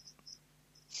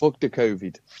 Fuck the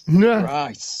COVID. No.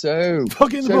 Right. So,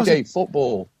 Dave,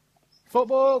 football.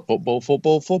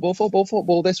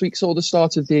 This week saw the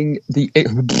start of it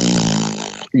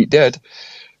did.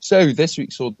 So this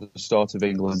week saw the start of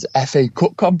England's FA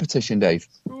Cup competition, Dave.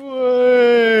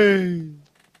 Way.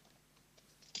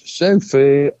 So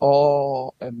for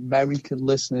our American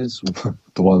listeners,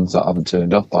 the ones that haven't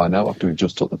turned up by now after we've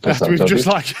just took the piss out of we've just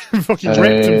fucking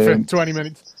ripped them for 20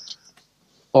 minutes.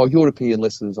 Our European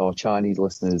listeners, our Chinese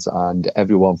listeners, and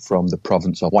everyone from the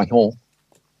province of Wyoming.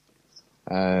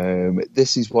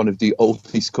 This is one of the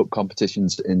oldest cup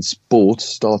competitions in sport,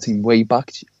 starting way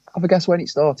back. Have a guess when it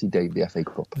started, Dave, the FA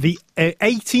Cup? The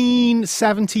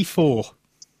 1874.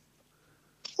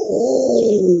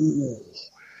 Oh...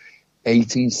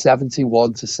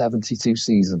 1871 to 72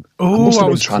 season. Oh, I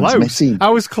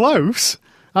was close.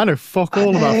 I know fuck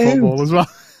all about football as well.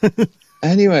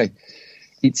 Anyway,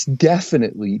 it's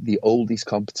definitely the oldest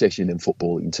competition in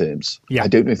footballing terms. Yeah. I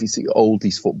don't know if it's the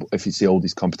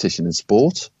oldest competition in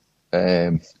sport.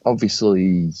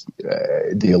 Obviously,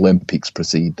 the Olympics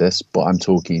precede this, but I'm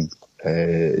talking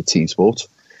team sport.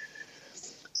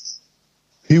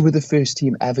 Who were the first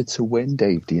team ever to win,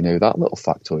 Dave? Do you know that little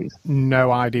factoid?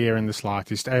 No idea in the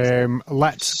slightest.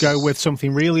 Let's go with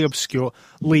something really obscure.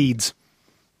 Leeds.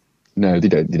 No, they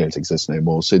don't exist no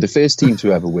more. So the first team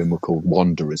to ever win were called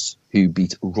Wanderers, who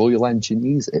beat Royal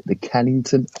Engineers at the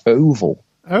Kennington Oval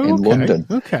in London.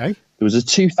 Okay. There was a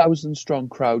 2,000-strong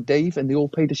crowd, Dave, and they all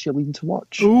paid $1 to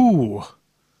watch. Ooh.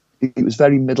 It was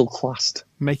very middle-classed.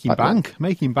 Making bank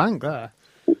there.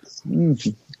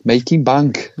 Making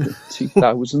bank.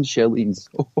 2,000 shillings.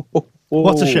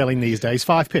 What's a shilling these days?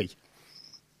 5p?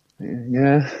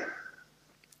 Yeah.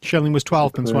 Shilling was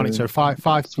 12 pence, wasn't it? So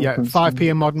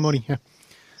 5p in modern money. Yeah.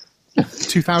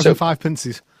 2,005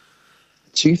 pences.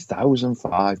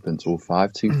 2,005 pence or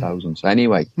 2,000. So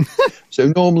anyway,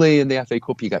 so normally in the FA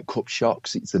Cup you get cup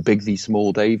shocks. It's the big v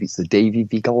small, Dave. It's the Davy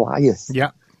v Goliath. Yeah.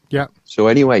 So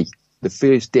anyway, the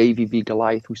first Davy v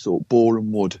Goliath we saw at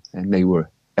Boreham Wood, and they were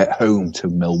at home to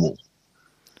Millwall.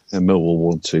 And Millwall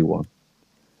won 2-1.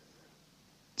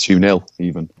 2-0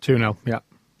 even. 2-0, yeah.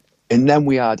 And then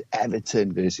we had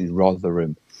Everton versus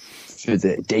Rotherham for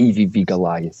the Davy v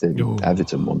Goliath, and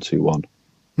Everton won 2-1.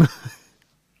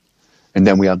 And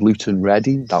then we had Luton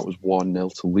Reading. That was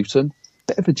 1-0 to Luton.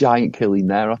 Bit of a giant killing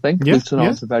there, I think. Yeah, Luton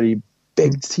aren't a very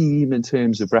big team in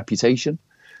terms of reputation.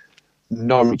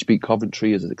 Norwich beat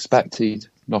Coventry as expected.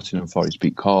 Nottingham Forest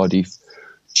beat Cardiff.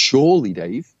 Chorley,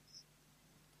 Dave,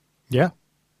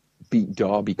 beat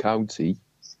Derby County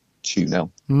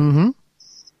 2-0.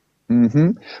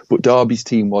 But Derby's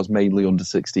team was mainly under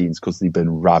 16s because they've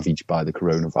been ravaged by the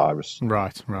coronavirus.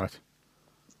 Right.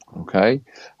 Okay,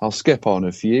 I'll skip on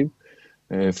a few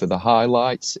for the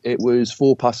highlights. It was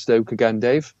 4 past Stoke again,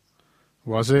 Dave.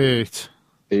 Was it?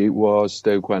 It was.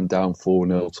 Stoke went down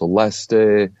 4-0 to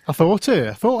Leicester. I thought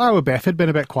our Biff had been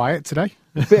a bit quiet today.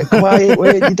 A bit quiet,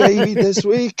 weren't you, Davey, this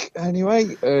week?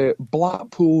 Anyway,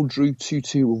 Blackpool drew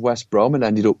 2-2 with West Brom and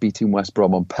ended up beating West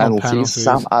Brom on penalties.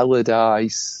 Sam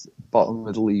Allardyce, bottom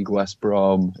of the league, West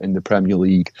Brom in the Premier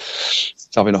League, is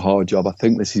having a hard job. I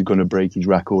think this is going to break his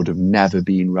record of never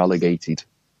being relegated.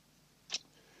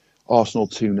 Arsenal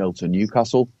 2-0 to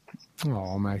Newcastle.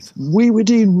 Oh, mate. We were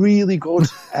doing really good.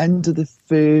 Was it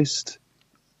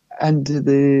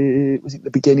the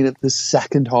beginning of the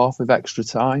second half of extra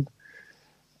time?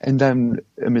 And then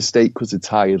a mistake because of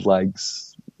tired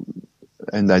legs.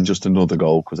 And then just another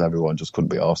goal because everyone just couldn't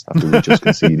be arsed after we just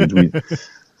conceded.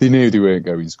 They knew they weren't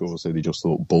going to score, so they just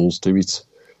thought balls to it.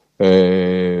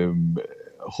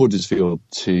 Huddersfield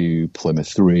 2,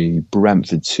 Plymouth 3,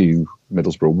 Brentford 2,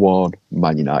 Middlesbrough 1,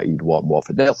 Man United 1,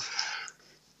 Watford 0.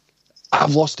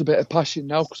 I've lost a bit of passion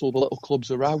now because all the little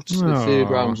clubs are out. The third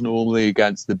round's normally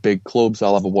against the big clubs.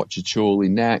 I'll have a watch of Chorley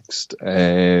next.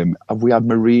 We had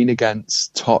Marine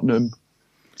against Tottenham.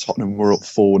 Tottenham were up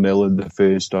 4-0 in the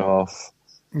first half.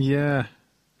 Yeah,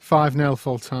 5-0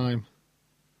 full time.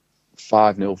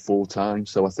 5-0 full time.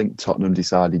 So I think Tottenham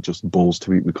decided just balls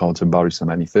to it. We can't embarrass them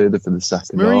any further for the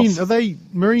second half. Are they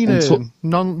Marine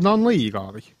non-league,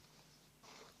 are they?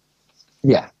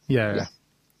 Yeah.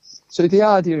 So the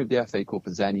idea of the FA Cup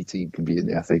is any team can be in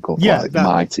the FA Cup. Yeah,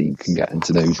 my team can get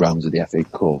into those rounds of the FA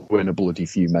Cup. Win a bloody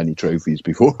few many trophies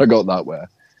before I got that way. I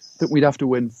think we'd have to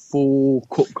win 4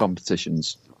 cup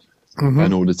competitions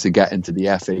in order to get into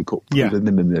the FA Cup. Yeah. And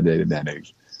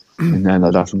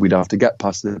then we'd have to get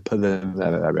past the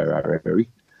preliminary,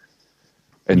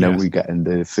 and then we get in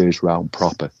the first round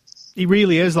proper. It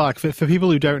really is like, for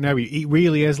people who don't know, it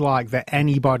really is like that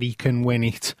anybody can win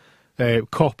it.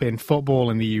 Cup in football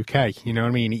in the UK, you know what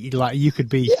I mean? Like you could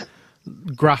be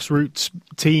grassroots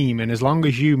team, and as long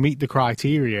as you meet the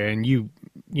criteria and you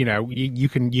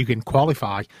can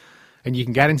qualify, and you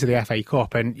can get into the FA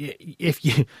Cup. And if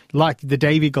you like the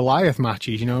Davy Goliath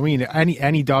matches, you know what I mean?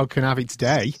 Any dog can have its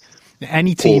day.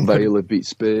 Any team. Port Vale beat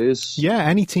Spurs. Yeah,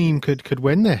 any team could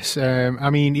win this.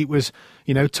 I mean, it was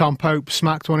Tom Pope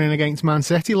smacked one in against Man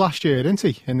City last year, didn't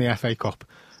he, in the FA Cup?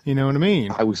 You know what I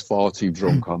mean? I was far too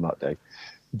drunk on that day.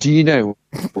 Do you know,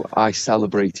 I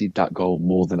celebrated that goal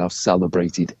more than I've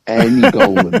celebrated any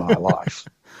goal in my life.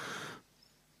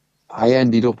 I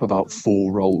ended up about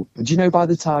 4 rolls. Do you know by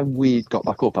the time we got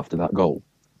back up after that goal?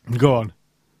 Go on.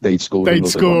 They'd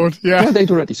scored. Yeah, they'd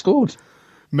already scored.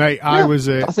 Mate, I was...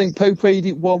 I think Pope made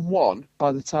it 1-1.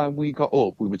 By the time we got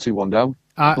up, we were 2-1 down.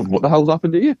 What the hell's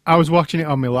happened to you? I was watching it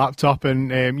on my laptop,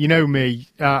 and you know me,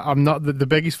 I'm not the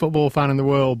biggest football fan in the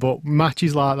world, but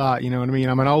matches like that, you know what I mean?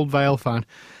 I'm an Old Vale fan,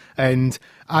 and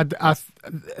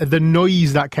the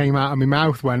noise that came out of my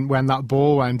mouth when that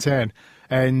ball went in.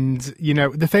 And,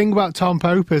 the thing about Tom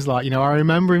Pope is, like, I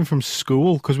remember him from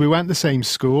school because we went the same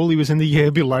school. He was in the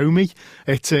year below me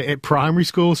at primary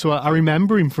school. So I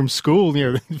remember him from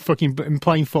school, fucking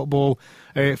playing football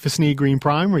for Snee Green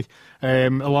Primary,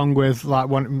 along with, like,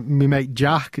 my mate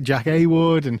Jack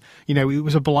Haywood. And, it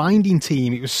was a blinding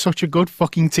team. It was such a good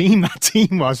fucking team, that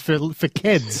team was, for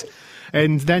kids.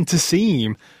 And then to see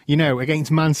him,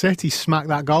 against Man City smack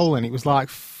that goal, and it was like,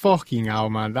 fucking hell,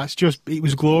 man. It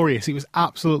was glorious. It was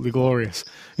absolutely glorious.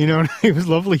 It was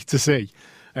lovely to see.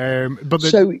 But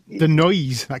the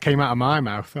noise that came out of my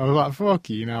mouth, I was like, fuck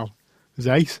you, it was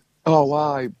ace. Oh,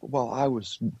 I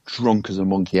was drunk as a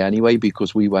monkey anyway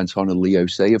because we went on a Leo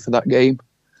Sayer for that game.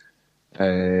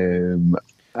 That's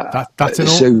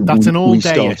an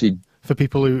all-dayer for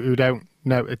people who don't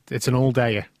know. It's an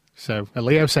all-dayer. So a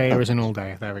Leo Sayer is an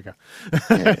all-dayer. There we go.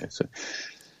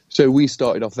 So we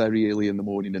started off very early in the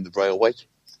morning in the railway,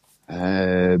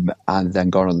 and then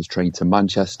got on the train to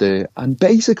Manchester and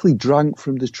basically drank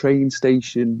from the train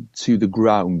station to the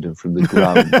ground and from the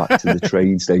ground back to the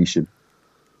train station.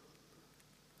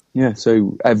 Yeah,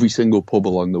 so every single pub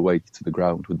along the way to the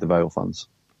ground with the Vale fans.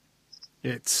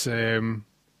 It's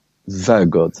very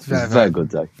good. Very good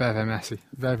day. Very, very messy.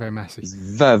 Very, very messy.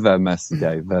 Very, very messy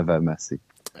day. Very, very messy.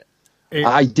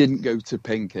 I didn't go to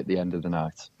Pink at the end of the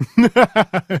night.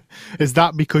 Is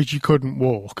that because you couldn't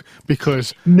walk?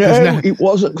 Because no, it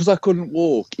wasn't because I couldn't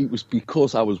walk. It was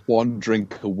because I was one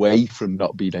drink away from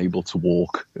not being able to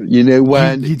walk. You know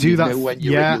when you do that when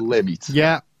you're at your limit.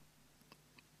 Yeah.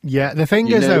 The thing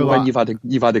is, though, when you've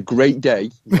had a great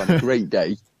day,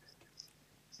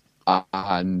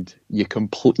 and you're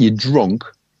drunk,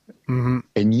 mm-hmm.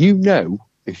 and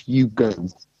if you go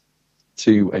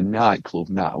to a nightclub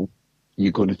now,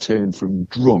 you're going to turn from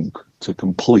drunk to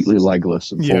completely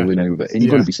legless and falling over, and you're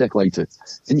going to be sick later,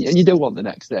 and you don't want the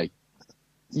next day.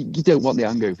 You don't want the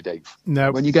hangover, Dave.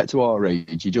 No. When you get to our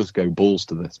age, you just go balls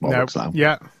to this. Now.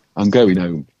 Yeah. I'm going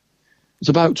home. It's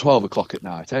about 12 o'clock at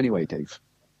night. Anyway, Dave.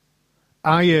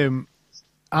 I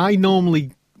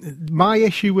normally, my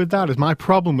issue with that is, my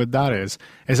problem with that is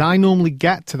I normally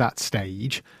get to that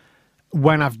stage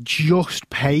when I've just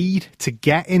paid to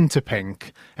get into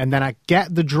Pink, and then I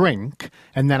get the drink,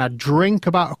 and then I drink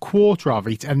about a quarter of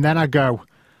it, and then I go,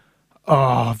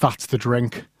 oh, that's the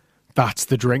drink. That's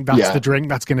the drink. That's the drink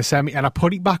that's going to send me. And I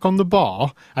put it back on the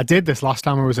bar. I did this last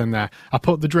time I was in there. I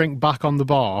put the drink back on the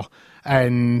bar,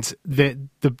 and the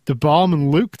barman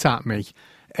looked at me,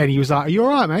 and he was like, "Are you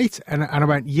all right, mate?" And I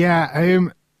went, "Yeah.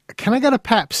 Can I get a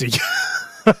Pepsi?"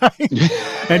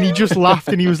 And he just laughed,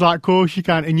 and he was like, "Of course you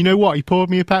can." And you know what? He poured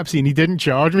me a Pepsi, and he didn't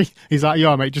charge me. He's like,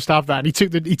 "Yeah, mate, just have that." And he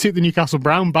took the Newcastle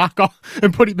Brown back off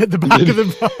and put it at the back of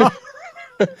the bar.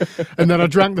 And then I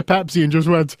drank the Pepsi and just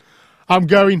went, "I'm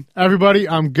going, everybody.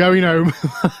 I'm going home."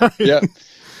 Yeah.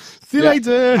 See you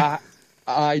later.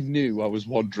 I knew I was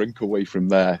one drink away from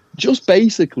there, just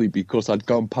basically because I'd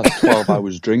gone past 12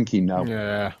 hours drinking now.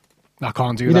 Yeah, I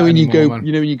can't do that anymore, when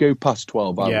you go past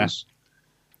 12 hours. Yeah.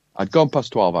 I'd gone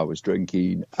past 12 hours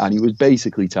drinking, and it was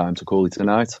basically time to call it a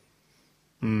night.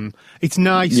 It's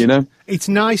nice, you know. It's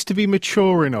nice to be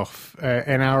mature enough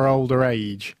in our older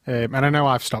age, and I know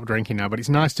I've stopped drinking now, but it's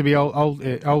nice to be old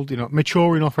enough,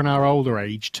 mature enough in our older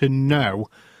age to know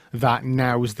that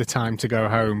now's the time to go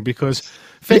home. Because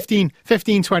 15,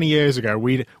 20 years ago,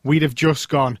 we'd have just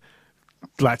gone,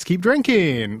 let's keep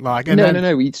drinking. No.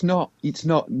 It's not. It's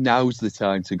not. Now's the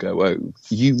time to go home.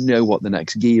 You know what the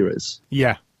next gear is.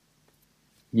 Yeah.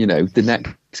 You know, the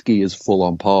next gear is full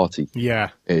on party. Yeah.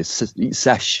 It's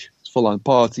sesh. It's full on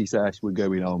party sesh. We're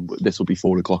going on, but this will be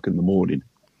 4 o'clock in the morning.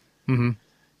 Mm-hmm.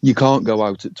 You can't go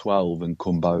out at 12 and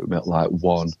come back at like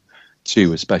 1,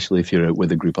 2, especially if you're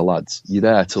with a group of lads. You're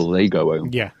there till they go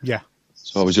home. Yeah.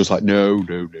 So I was just like, no.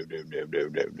 I'm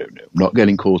not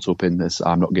getting caught up in this.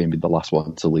 I'm not going to be the last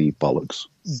one to leave, bollocks.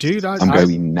 Dude, I'm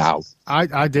going now.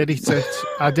 I did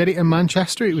it in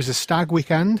Manchester. It was a stag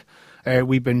weekend.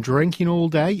 We'd been drinking all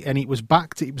day, and it was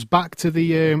back to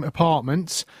the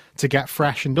apartments to get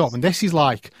freshened up. And this is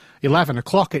like 11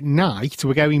 o'clock at night.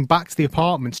 We're going back to the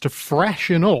apartments to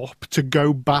freshen up to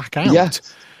go back out. Yeah.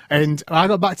 And I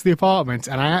got back to the apartment,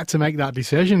 and I had to make that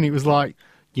decision. It was like,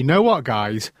 you know what,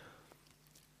 guys?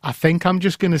 I think I'm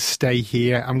just going to stay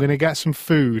here. I'm going to get some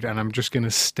food, and I'm just going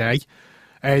to stay.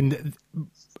 And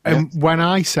when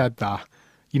I said that,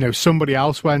 you know, somebody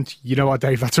else went, "You know what,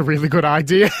 Dave, that's a really good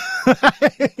idea."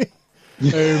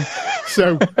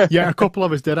 So, yeah, a couple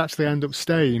of us did actually end up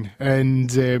staying.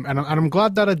 And I'm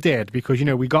glad that I did, because, you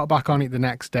know, we got back on it the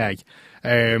next day.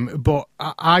 But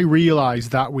I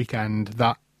realised that weekend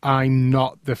that I'm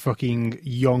not the fucking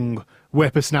young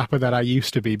whippersnapper that I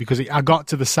used to be, because I got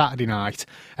to the Saturday night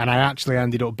and I actually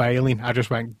ended up bailing. I just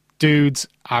went, dudes,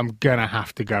 I'm gonna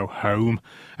have to go home.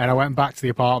 And I went back to the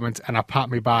apartment and I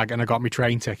packed my bag and I got my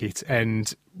train ticket.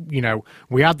 And, you know,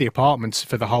 we had the apartments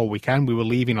for the whole weekend. We were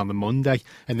leaving on the Monday,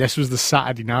 and this was the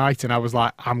Saturday night, and I was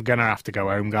like, I'm gonna have to go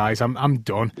home, guys. I'm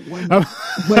done.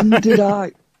 When did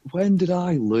I learn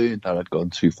that I'd gone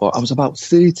too far? I was about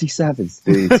 37,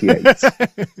 38.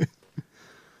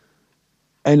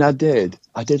 And I did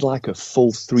like a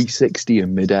full 360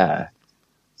 in midair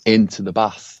into the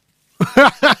bath.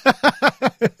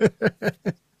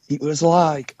 It was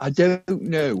like, I don't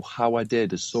know how I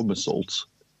did a somersault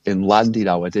and landed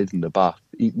how I did in the bath.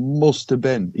 It must have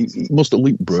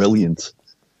looked brilliant.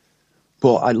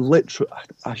 But I literally,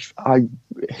 I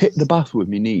hit the bath with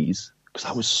my knees because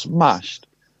I was smashed.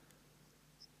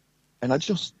 And I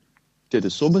just did a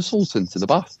somersault into the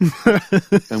bath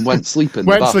and went sleep in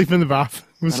the bath. Sleep in the bath.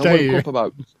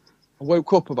 I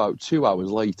woke up about 2 hours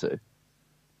later,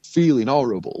 feeling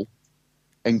horrible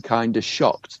and kind of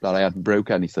shocked that I hadn't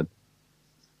broke anything.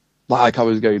 Like I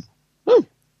was going, oh,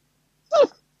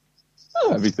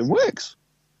 everything works.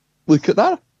 Look at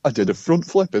that. I did a front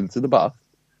flip into the bath,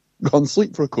 gone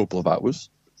sleep for a couple of hours,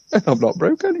 and I've not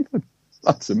broke anything.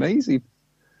 That's amazing.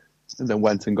 And then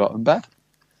went and got in bed.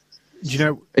 Do you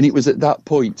know? And it was at that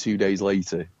point, 2 days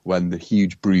later, when the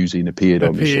huge bruising appeared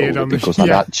on my shoulder, because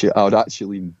I'd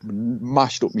actually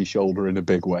mashed up my shoulder in a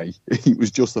big way. It was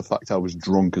just the fact I was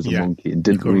drunk as a monkey and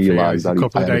didn't realise that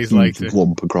I had a huge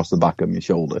lump across the back of my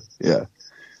shoulder. Yeah.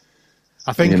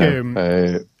 I think...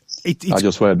 I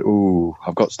just went, "Ooh,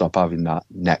 I've got to stop having that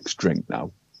next drink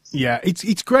now." Yeah,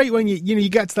 it's great when you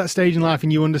get to that stage in life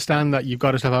and you understand that you've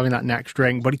got to stop having that next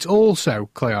drink. But it's also,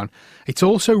 Cleon, it's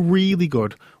also really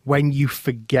good when you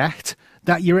forget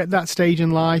that you're at that stage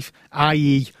in life,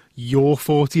 i.e., your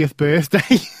 40th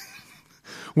birthday,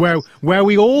 where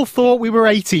we all thought we were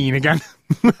 18 again.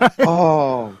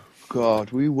 Oh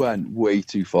God, we went way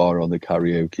too far on the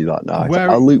karaoke that night.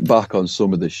 I look back on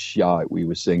some of the shite we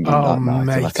were singing that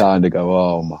night, and I kind of go,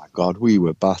 "Oh my God, we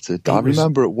were battered." I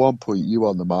remember at one point you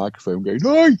on the microphone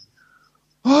going,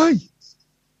 "Hey,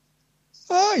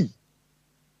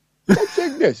 come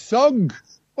sing this song."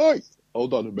 Hey,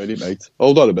 hold on a minute, mate.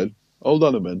 Hold on a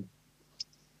minute.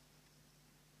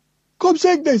 Come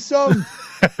sing this song.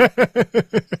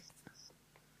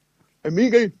 And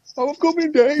me going, "Oh, I'm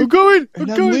coming, Dave. I'm going. And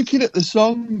then looking at the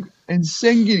song and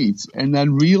singing it, and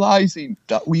then realising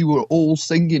that we were all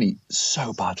singing it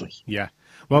so badly. Yeah.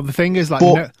 Well, the thing is,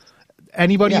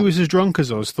 anybody who was as drunk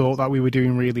as us thought that we were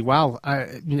doing really well.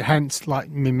 Hence, like,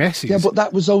 my missus. Yeah, but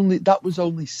that was only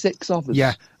 6 of us.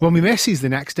 Yeah. Well, my missus the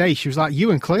next day, she was like,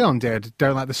 "You and Cleon did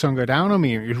Don't Let the Sun Go Down on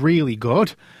Me." It was really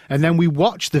good. And then we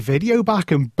watched the video back,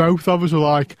 and both of us were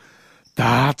like,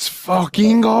 "That's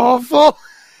fucking awful."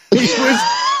 It was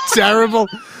terrible.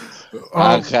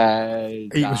 Okay.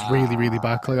 It was really, really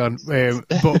bad, Cleon.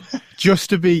 But just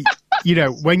to be,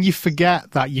 when you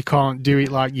forget that you can't do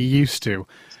it like you used to,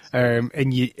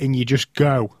 and you just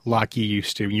go like you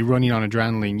used to, and you're running on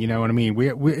adrenaline, you know what I mean?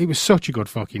 It was such a good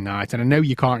fucking night, and I know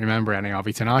you can't remember any of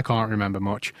it, and I can't remember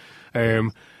much.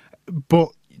 But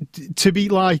to be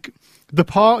like, the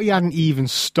party hadn't even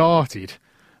started,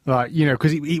 like,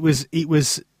 because it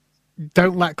was.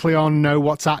 Don't let Cleon know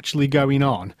what's actually going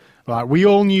on. Like, we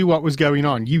all knew what was going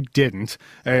on. You didn't.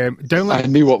 I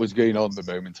knew what was going on the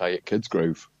moment I hit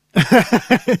Kidsgrove.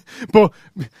 But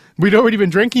we'd already been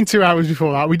drinking 2 hours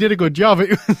before that. We did a good job.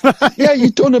 Yeah,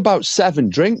 you'd done about 7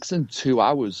 drinks in 2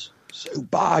 hours. So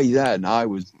by then,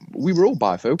 we were all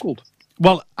bifocal.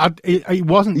 Well, it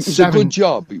wasn't. It was a good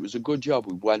job. It was a good job.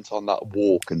 We went on that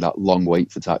walk and that long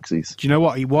wait for taxis. Do you know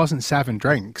what? It wasn't 7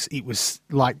 drinks. It was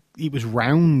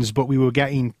rounds, but we were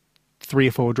getting 3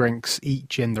 or 4 drinks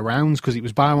each in the rounds because it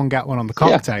was buy one get one on the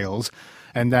cocktails,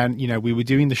 and then we were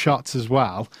doing the shots as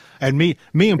well. And me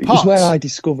and Potts. It was where I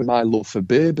discovered my love for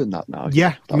bourbon that night.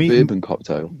 Yeah, bourbon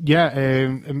cocktail. Yeah,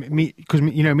 because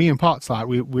me and Potts, like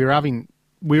we were having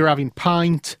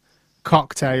pint,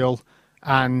 cocktail,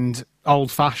 and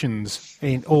old fashions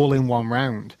all in one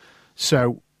round.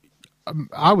 So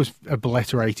I was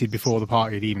obliterated before the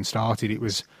party had even started. It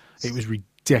was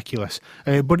ridiculous.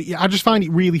 But I just find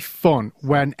it really fun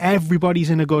when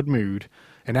everybody's in a good mood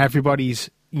and everybody's,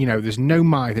 there's no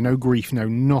mither, no grief, no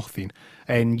nothing.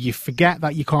 And you forget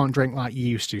that you can't drink like you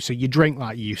used to. So you drink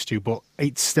like you used to, but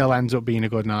it still ends up being a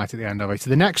good night at the end of it. So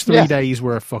the next 3 days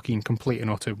were a fucking complete and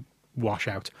utter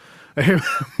washout.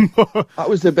 That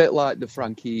was a bit like the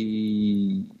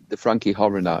Frankie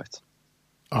Horror Night.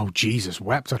 Oh, Jesus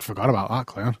wept! I'd forgot about that,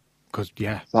 Cleon. Because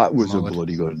that was a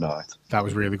bloody good night. That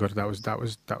was really good. That was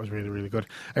really, really good.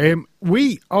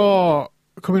 We are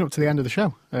coming up to the end of the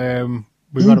show.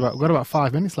 We've got about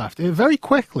 5 minutes left. Very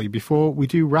quickly before we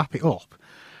do wrap it up,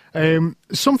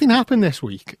 something happened this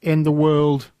week in the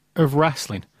world of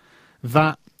wrestling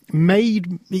that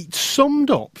summed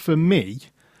up for me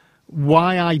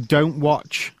why I don't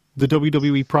watch the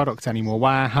WWE product anymore,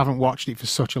 why I haven't watched it for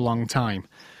such a long time.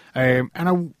 And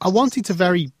I wanted to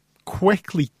very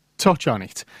quickly touch on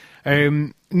it.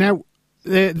 Now,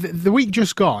 the week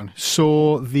just gone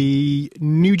saw the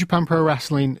New Japan Pro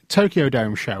Wrestling Tokyo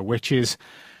Dome show, it's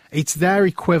their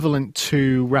equivalent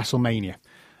to WrestleMania.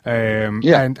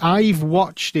 And I've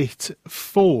watched it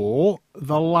for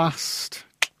the last,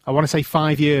 I want to say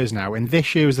 5 years now, and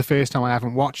this year was the first time I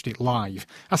haven't watched it live.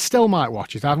 I still might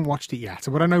watch it. I haven't watched it yet,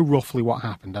 but I know roughly what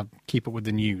happened. I keep up with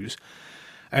the news.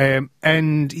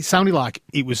 And it sounded like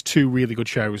it was 2 really good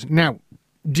shows. Now,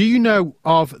 do you know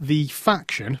of the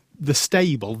faction, the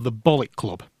stable, the Bullet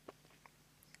Club?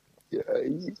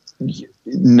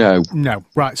 No. No.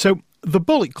 Right, so the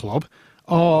Bullet Club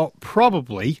are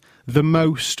probably the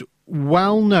most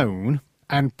well-known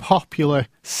and popular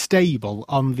stable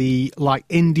on the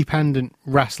independent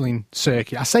wrestling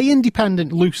circuit. I say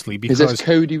independent loosely because is this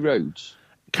Cody Rhodes?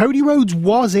 Cody Rhodes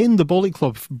was in the Bullet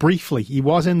Club briefly. He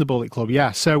was in the Bullet Club,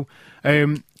 yeah. So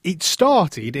it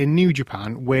started in New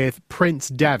Japan with Prince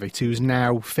Devitt, who's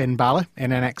now Finn Balor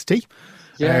in NXT.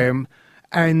 Yeah.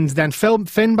 And then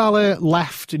Finn Balor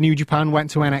left New Japan,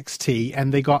 went to NXT,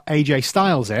 and they got AJ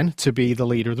Styles in to be the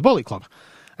leader of the Bullet Club.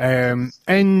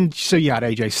 And so you had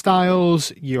AJ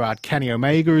Styles, you had Kenny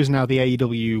Omega, who's now the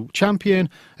AEW champion,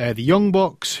 the Young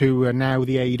Bucks, who are now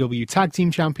the AEW tag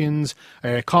team champions,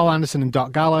 Carl Anderson and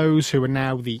Doc Gallows, who are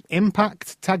now the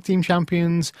Impact tag team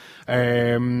champions,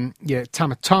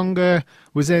 Tama Tonga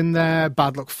was in there,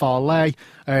 Bad Luck Fale,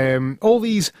 all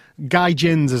these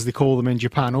gaijins, as they call them in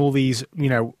Japan, all these,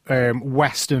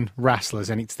 Western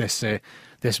wrestlers, and it's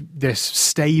this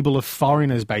stable of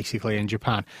foreigners basically in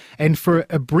Japan. And for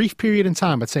a brief period in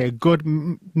time, I'd say a good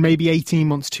maybe 18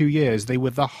 months, 2 years, they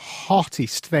were the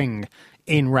hottest thing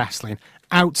in wrestling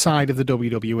outside of the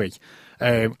WWE.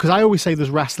 Because I always say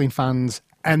there's wrestling fans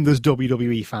and there's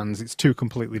WWE fans. It's two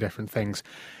completely different things.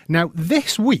 Now,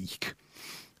 this week...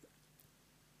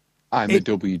 I'm a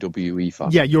WWE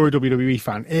fan. Yeah, you're a WWE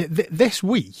fan. This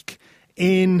week,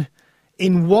 in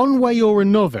one way or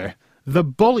another, the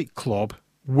Bullet Club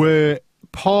were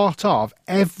part of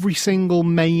every single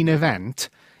main event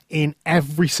in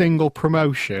every single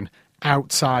promotion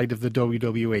outside of the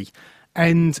WWE.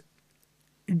 And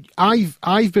I've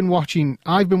been watching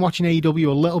AEW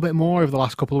a little bit more over the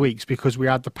last couple of weeks because we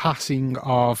had the passing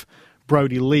of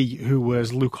Brody Lee, who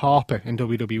was Luke Harper in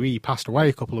WWE. He passed away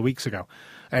a couple of weeks ago.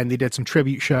 And they did some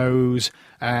tribute shows,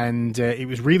 and it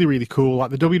was really, really cool.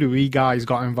 Like the WWE guys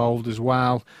got involved as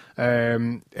well,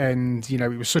 and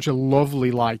it was such a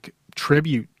lovely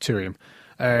tribute to him.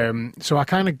 So I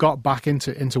kind of got back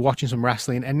into watching some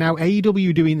wrestling, and now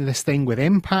AEW doing this thing with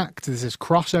Impact. There's this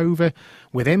crossover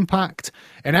with Impact,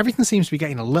 and everything seems to be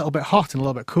getting a little bit hot and a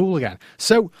little bit cool again.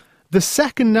 So the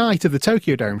second night of the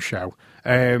Tokyo Dome show,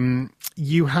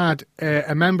 you had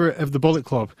a member of the Bullet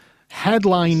Club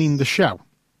headlining the show.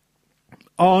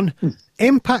 On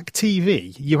Impact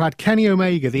TV, you had Kenny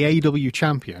Omega, the AEW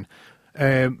champion,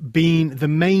 being the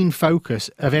main focus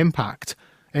of Impact,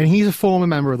 and he's a former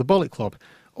member of the Bullet Club.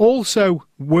 Also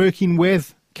working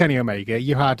with Kenny Omega,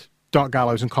 you had Doc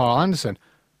Gallows and Carl Anderson,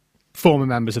 former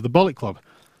members of the Bullet Club.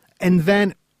 And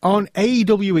then on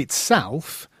AEW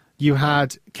itself, you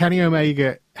had Kenny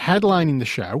Omega headlining the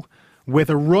show with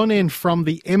a run-in from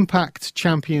the Impact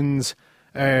champions,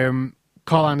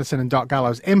 Carl Anderson and Doc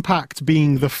Gallows, Impact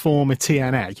being the former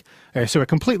TNA. So a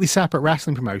completely separate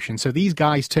wrestling promotion. So these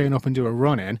guys turn up and do a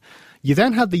run-in. You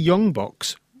then had the Young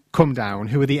Bucks come down,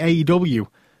 who are the AEW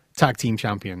tag team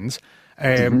champions,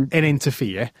 and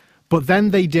interfere. But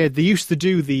then they used to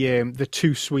do the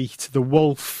Too Sweet, the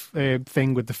wolf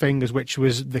thing with the fingers, which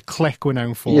was the Click were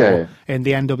known for, and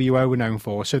the NWO were known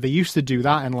for. So they used to do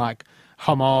that in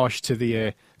homage to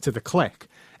the Click.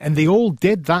 And they all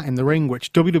did that in the ring,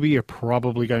 which WWE are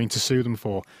probably going to sue them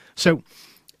for. So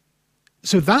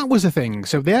that was a thing.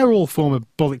 So they're all former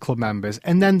Bullet Club members.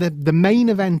 And then the main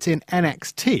event in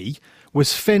NXT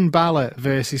was Finn Balor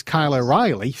versus Kyle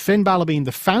O'Reilly. Finn Balor being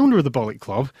the founder of the Bullet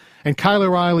Club, and Kyle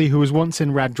O'Reilly, who was once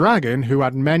in Red Dragon, who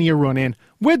had many a run-in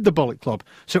with the Bullet Club.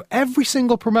 So every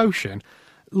single promotion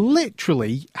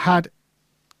literally had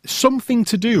something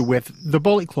to do with the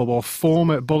Bullet Club or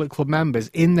former Bullet Club members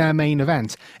in their main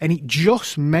event, and it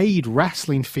just made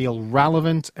wrestling feel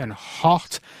relevant and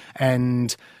hot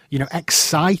and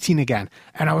exciting again.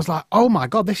 And I was like, oh my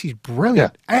god, this is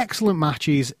brilliant. Excellent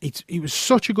matches. It was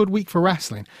such a good week for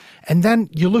wrestling. And then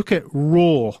you look at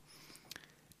Raw,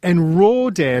 and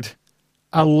Raw did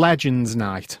a Legends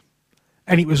Night,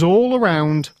 and it was all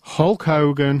around Hulk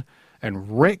Hogan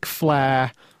and Ric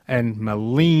Flair and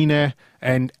Melina,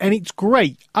 and it's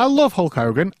great. I love Hulk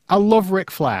Hogan. I love Ric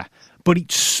Flair. But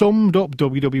it summed up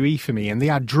WWE for me. And they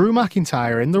had Drew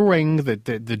McIntyre in the ring, the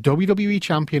WWE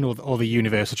champion or the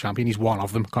Universal champion. He's one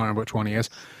of them. Can't remember which one he is.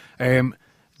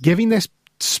 Giving this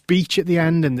speech at the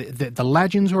end, and the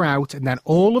legends were out. And then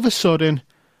all of a sudden,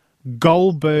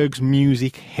 Goldberg's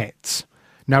music hits.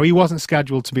 Now, he wasn't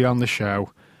scheduled to be on the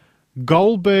show.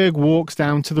 Goldberg walks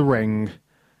down to the ring,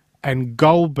 and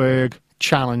Goldberg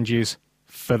challenges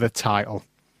for the title.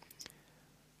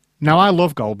 Now, I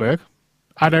love Goldberg.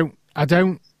 I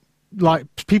don't like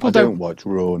people. I don't watch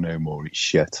Raw no more. It's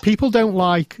shit. People don't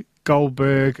like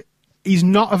Goldberg. He's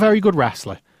not a very good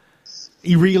wrestler.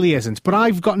 He really isn't. But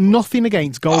I've got nothing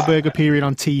against Goldberg appearing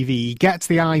on TV. He gets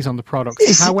the eyes on the product.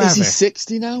 However, is he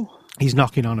 60 now? He's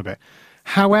knocking on a bit.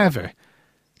 However,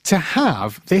 to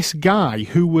have this guy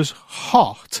who was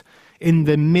hot in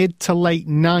the mid to late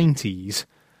 90s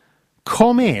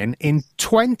come in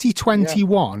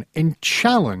 2021 and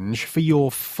challenge for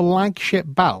your flagship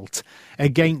belt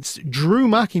against Drew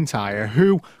McIntyre,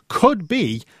 who could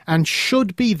be and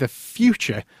should be the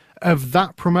future of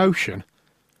that promotion,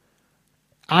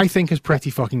 I think is pretty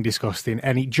fucking disgusting.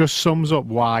 And it just sums up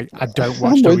why I don't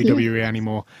watch WWE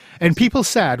anymore. And people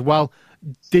said, well,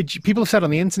 people said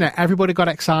on the internet, everybody got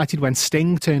excited when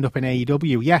Sting turned up in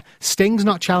AEW. Yeah, Sting's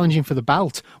not challenging for the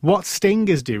belt. What Sting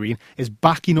is doing is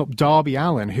backing up Darby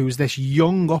Allin, who's this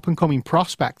young up-and-coming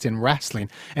prospect in wrestling,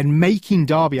 and making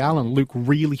Darby Allin look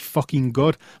really fucking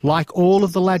good, like all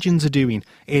of the legends are doing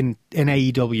in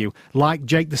AEW, like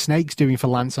Jake the Snake's doing for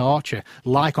Lance Archer,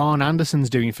 like Arn Anderson's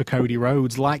doing for Cody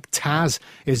Rhodes, like Taz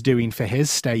is doing for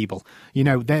his stable. You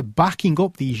know, they're backing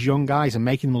up these young guys and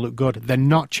making them look good. They're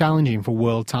not challenging for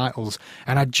world titles.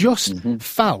 And I just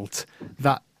felt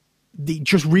that it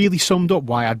just really summed up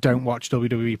why I don't watch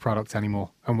WWE product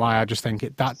anymore, and why I just think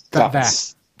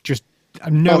that's just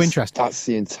no interest. That's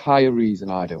the entire reason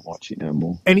I don't watch it no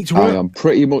more. And it's I am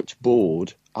pretty much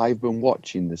bored. I've been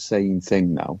watching the same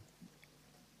thing now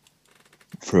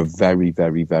for a very,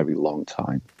 very, very long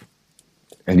time.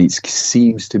 And it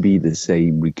seems to be the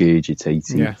same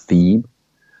regurgitating theme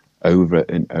over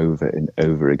and over and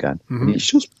over again. And it's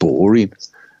just boring.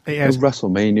 It is.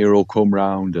 WrestleMania will come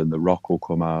round and The Rock will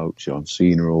come out, John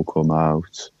Cena will come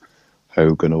out,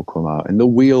 Hogan will come out, and they'll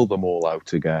wheel them all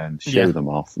out again, show them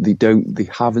off. They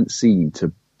haven't seemed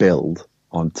to build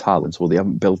on talent, or they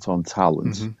haven't built on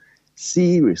talent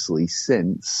seriously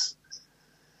since,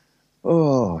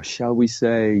 shall we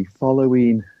say,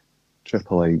 following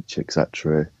Triple H,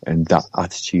 etc., and that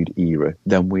Attitude Era.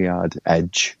 Then we had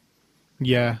Edge.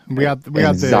 Yeah, we had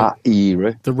that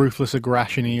era, the Ruthless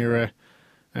Aggression era,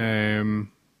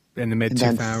 in the mid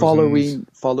 2000s. Then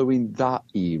following that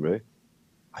era,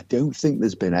 I don't think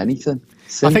there's been anything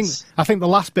since. I think the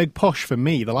last big push for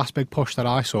me, the last big push that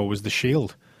I saw was the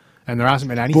Shield, and there hasn't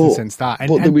been anything since that.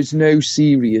 But there was no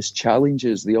serious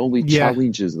challenges. The only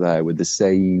challenges there were the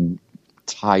same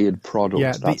tired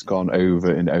product that's gone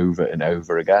over and over and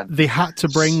over again. They had to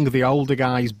bring the older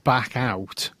guys back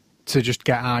out to just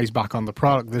get eyes back on the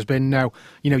product. There's been no,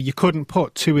 you couldn't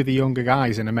put two of the younger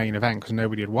guys in a main event because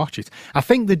nobody would watch it. I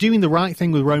think they're doing the right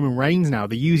thing with Roman Reigns now.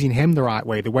 They're using him the right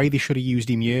way, the way they should have used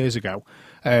him years ago.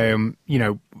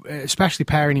 Especially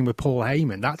pairing him with Paul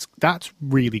Heyman. That's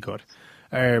really good.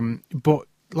 But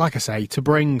like I say, to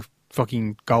bring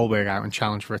fucking Goldberg out and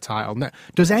challenge for a title. No,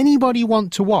 does anybody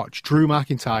want to watch Drew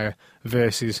McIntyre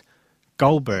versus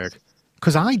Goldberg?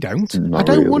 Because I don't. I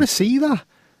don't want to see that.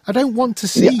 I don't want to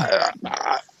see.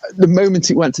 The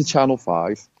moment it went to Channel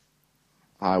 5,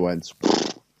 I went,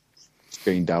 it's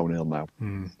going downhill now.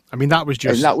 I mean, that was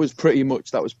just... And that was pretty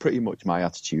much my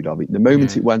attitude of it. The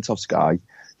moment it went off Sky,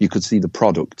 you could see the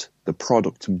product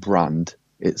and brand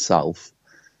itself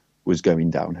was going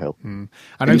downhill.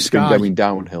 I know Sky been going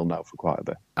downhill now for quite a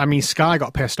bit. I mean, Sky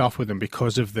got pissed off with them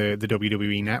because of the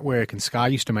WWE network, and Sky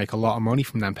used to make a lot of money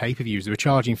from them pay-per-views. They were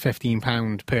charging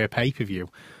 £15 per pay-per-view,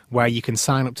 where you can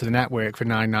sign up to the network for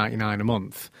 $9.99 a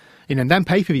month. And then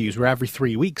pay-per-views were every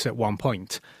 3 weeks at one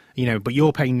point. But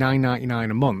you're paying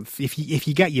 $9.99 a month. If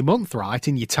you get your month right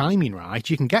and your timing right,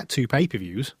 you can get 2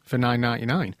 pay-per-views for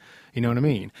 $9.99. You know what I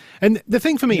mean? And the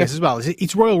thing for me is, as well, is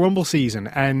it's Royal Rumble season,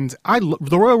 and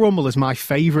the Royal Rumble is my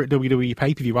favourite WWE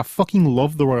pay-per-view. I fucking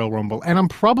love the Royal Rumble, and I'm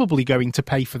probably going to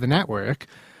pay for the network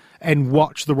and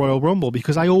watch the Royal Rumble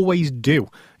because I always do.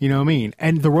 You know what I mean?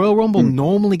 And the Royal Rumble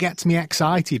normally gets me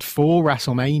excited for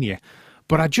WrestleMania.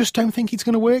 But I just don't think it's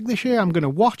going to work this year. I'm going to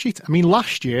watch it. I mean,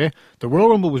 last year, the Royal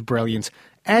Rumble was brilliant.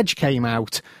 Edge came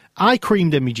out. I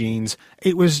creamed in my jeans.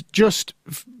 It was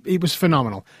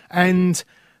phenomenal. And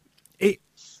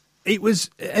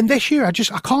and this year, I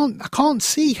can't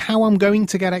see how I'm going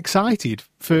to get excited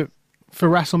for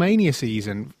WrestleMania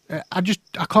season. I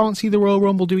can't see the Royal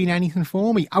Rumble doing anything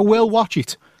for me. I will watch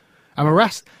it.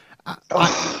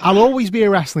 I'll always be a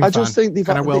wrestling fan. I just think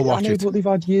I will watch it. But they've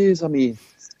had years. I mean,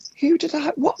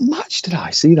 what match did I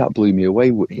see that blew me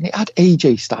away? It had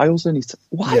AJ Styles in it.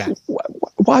 Why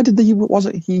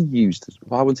wasn't he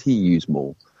used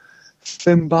more?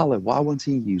 Finn Balor, why wasn't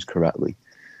he used correctly?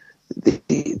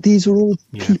 These are all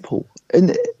people.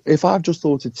 And if I've just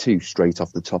thought of 2 straight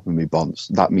off the top of my bonds,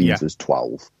 that means there's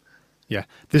 12. Yeah.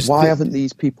 Why haven't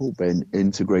these people been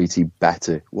integrated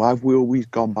better? Why have we always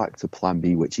gone back to plan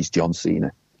B, which is John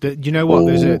Cena? You know what?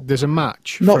 There's a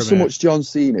match. Not so much John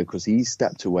Cena, because he's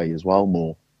stepped away as well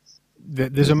more.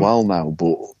 There's a match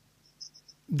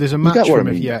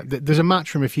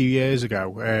from a few years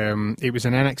ago. It was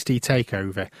an NXT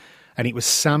takeover, and it was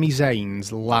Sami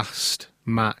Zayn's last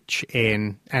match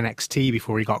in NXT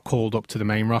before he got called up to the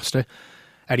main roster.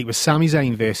 And it was Sami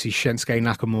Zayn versus Shinsuke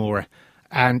Nakamura.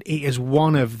 And it is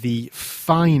one of the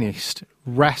finest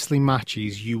wrestling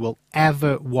matches you will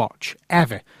ever watch,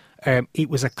 ever. It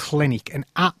was a clinic, an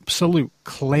absolute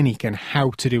clinic in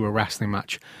how to do a wrestling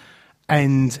match.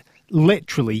 And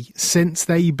literally, since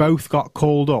they both got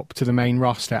called up to the main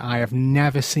roster, I have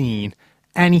never seen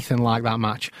anything like that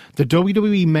match. The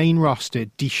WWE main roster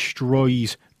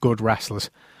destroys good wrestlers.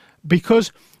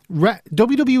 Because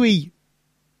WWE,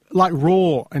 like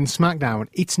Raw and SmackDown,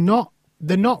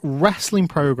 they're not wrestling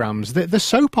programs. They're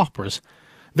soap operas.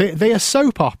 They are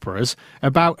soap operas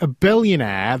about a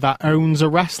billionaire that owns a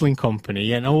wrestling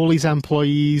company and all his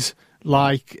employees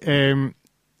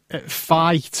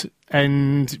fight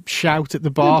and shout at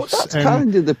the boss. That's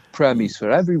kind of the premise for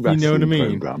every wrestling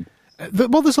program.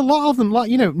 Well, there's a lot of them.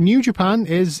 New Japan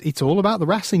it's all about the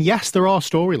wrestling. Yes, there are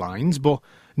storylines, but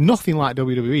nothing like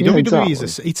WWE. Yeah, WWE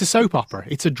exactly. it's a soap opera.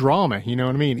 It's a drama. You know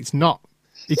what I mean? It's not.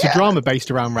 It's a drama based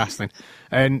around wrestling,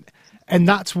 and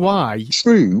that's why.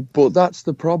 True, but that's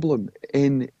the problem.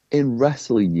 In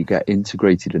wrestling, you get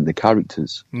integrated in the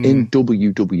characters. In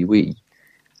WWE,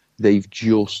 they've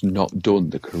just not done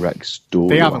the correct story.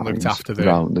 They haven't looked after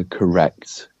around the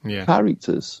correct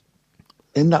characters,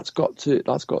 and that's got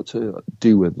to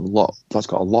do with a lot. That's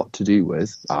got a lot to do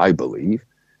with, I believe,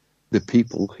 the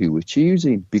people who are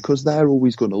choosing, because they're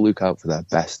always going to look out for their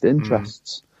best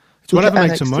interests. It's whatever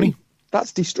makes them money.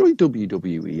 That's destroyed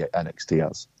WWE NXT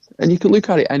has. And you can look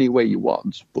at it any way you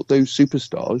want, but those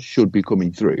superstars should be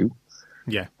coming through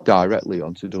directly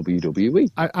onto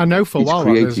WWE. I know full well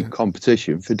that creating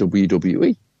competition for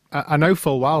WWE. I know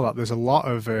full well that there's a lot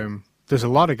of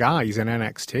guys in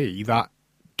NXT that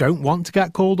don't want to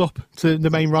get called up to the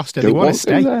main roster. They want to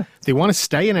stay. They want to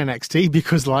stay in NXT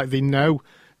because they know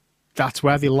that's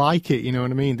where they like it, you know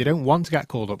what I mean? They don't want to get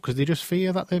called up because they just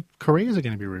fear that their careers are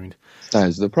going to be ruined.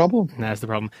 There's the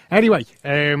problem. Anyway,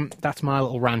 that's my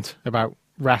little rant about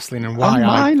wrestling and why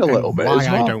I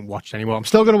don't watch it anymore. I'm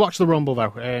still going to watch the Rumble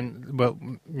though, and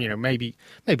maybe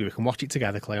we can watch it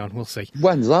together, Cleon. We'll see.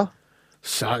 When's that?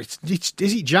 So is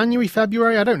it January,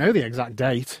 February? I don't know the exact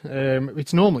date.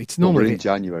 It's normally in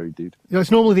January, dude.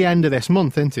 It's normally the end of this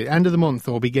month, isn't it? End of the month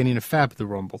or beginning of Feb, the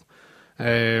Rumble.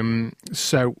 And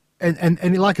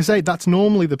like I say, that's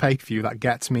normally the pay-per-view that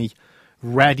gets me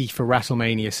ready for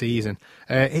WrestleMania season.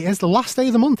 It is the last day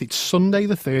of the month. It's Sunday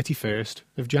the 31st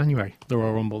of January, the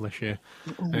Royal Rumble this year.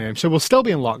 So we'll still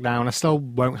be in lockdown. I still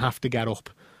won't have to get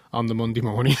up on the Monday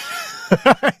morning.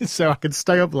 So I can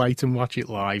stay up late and watch it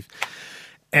live.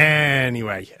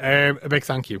 Anyway, a big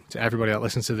thank you to everybody that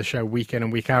listens to the show week in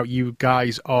and week out. You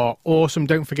guys are awesome.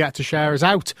 Don't forget to share us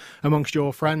out amongst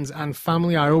your friends and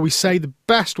family. I always say the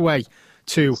best way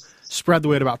to spread the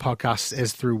word about podcasts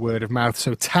is through word of mouth.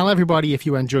 So tell everybody if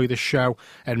you enjoy the show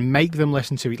and make them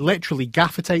listen to it. Literally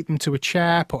gaffer tape them to a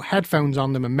chair, put headphones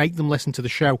on them and make them listen to the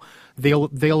show.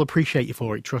 They'll appreciate you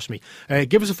for it, trust me.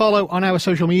 Give us a follow on our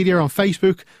social media. On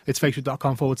Facebook, it's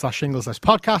facebook.com/Shingles List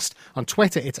Podcast. On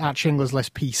Twitter, it's at Shingles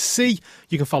List PC.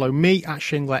 You can follow me at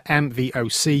Shingler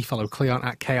MVOC. Follow Cleon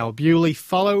at KL Bewley.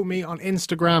 Follow me on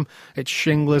Instagram. It's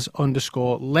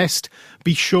Shinglers_list.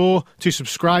 Be sure to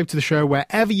subscribe to the show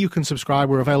wherever you can subscribe.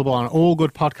 We're available on all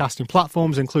good podcasting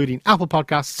platforms, including Apple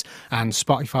Podcasts and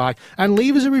Spotify. And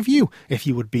leave us a review if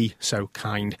you would be so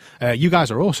kind. You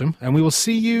guys are awesome, and we will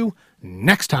see you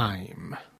next time.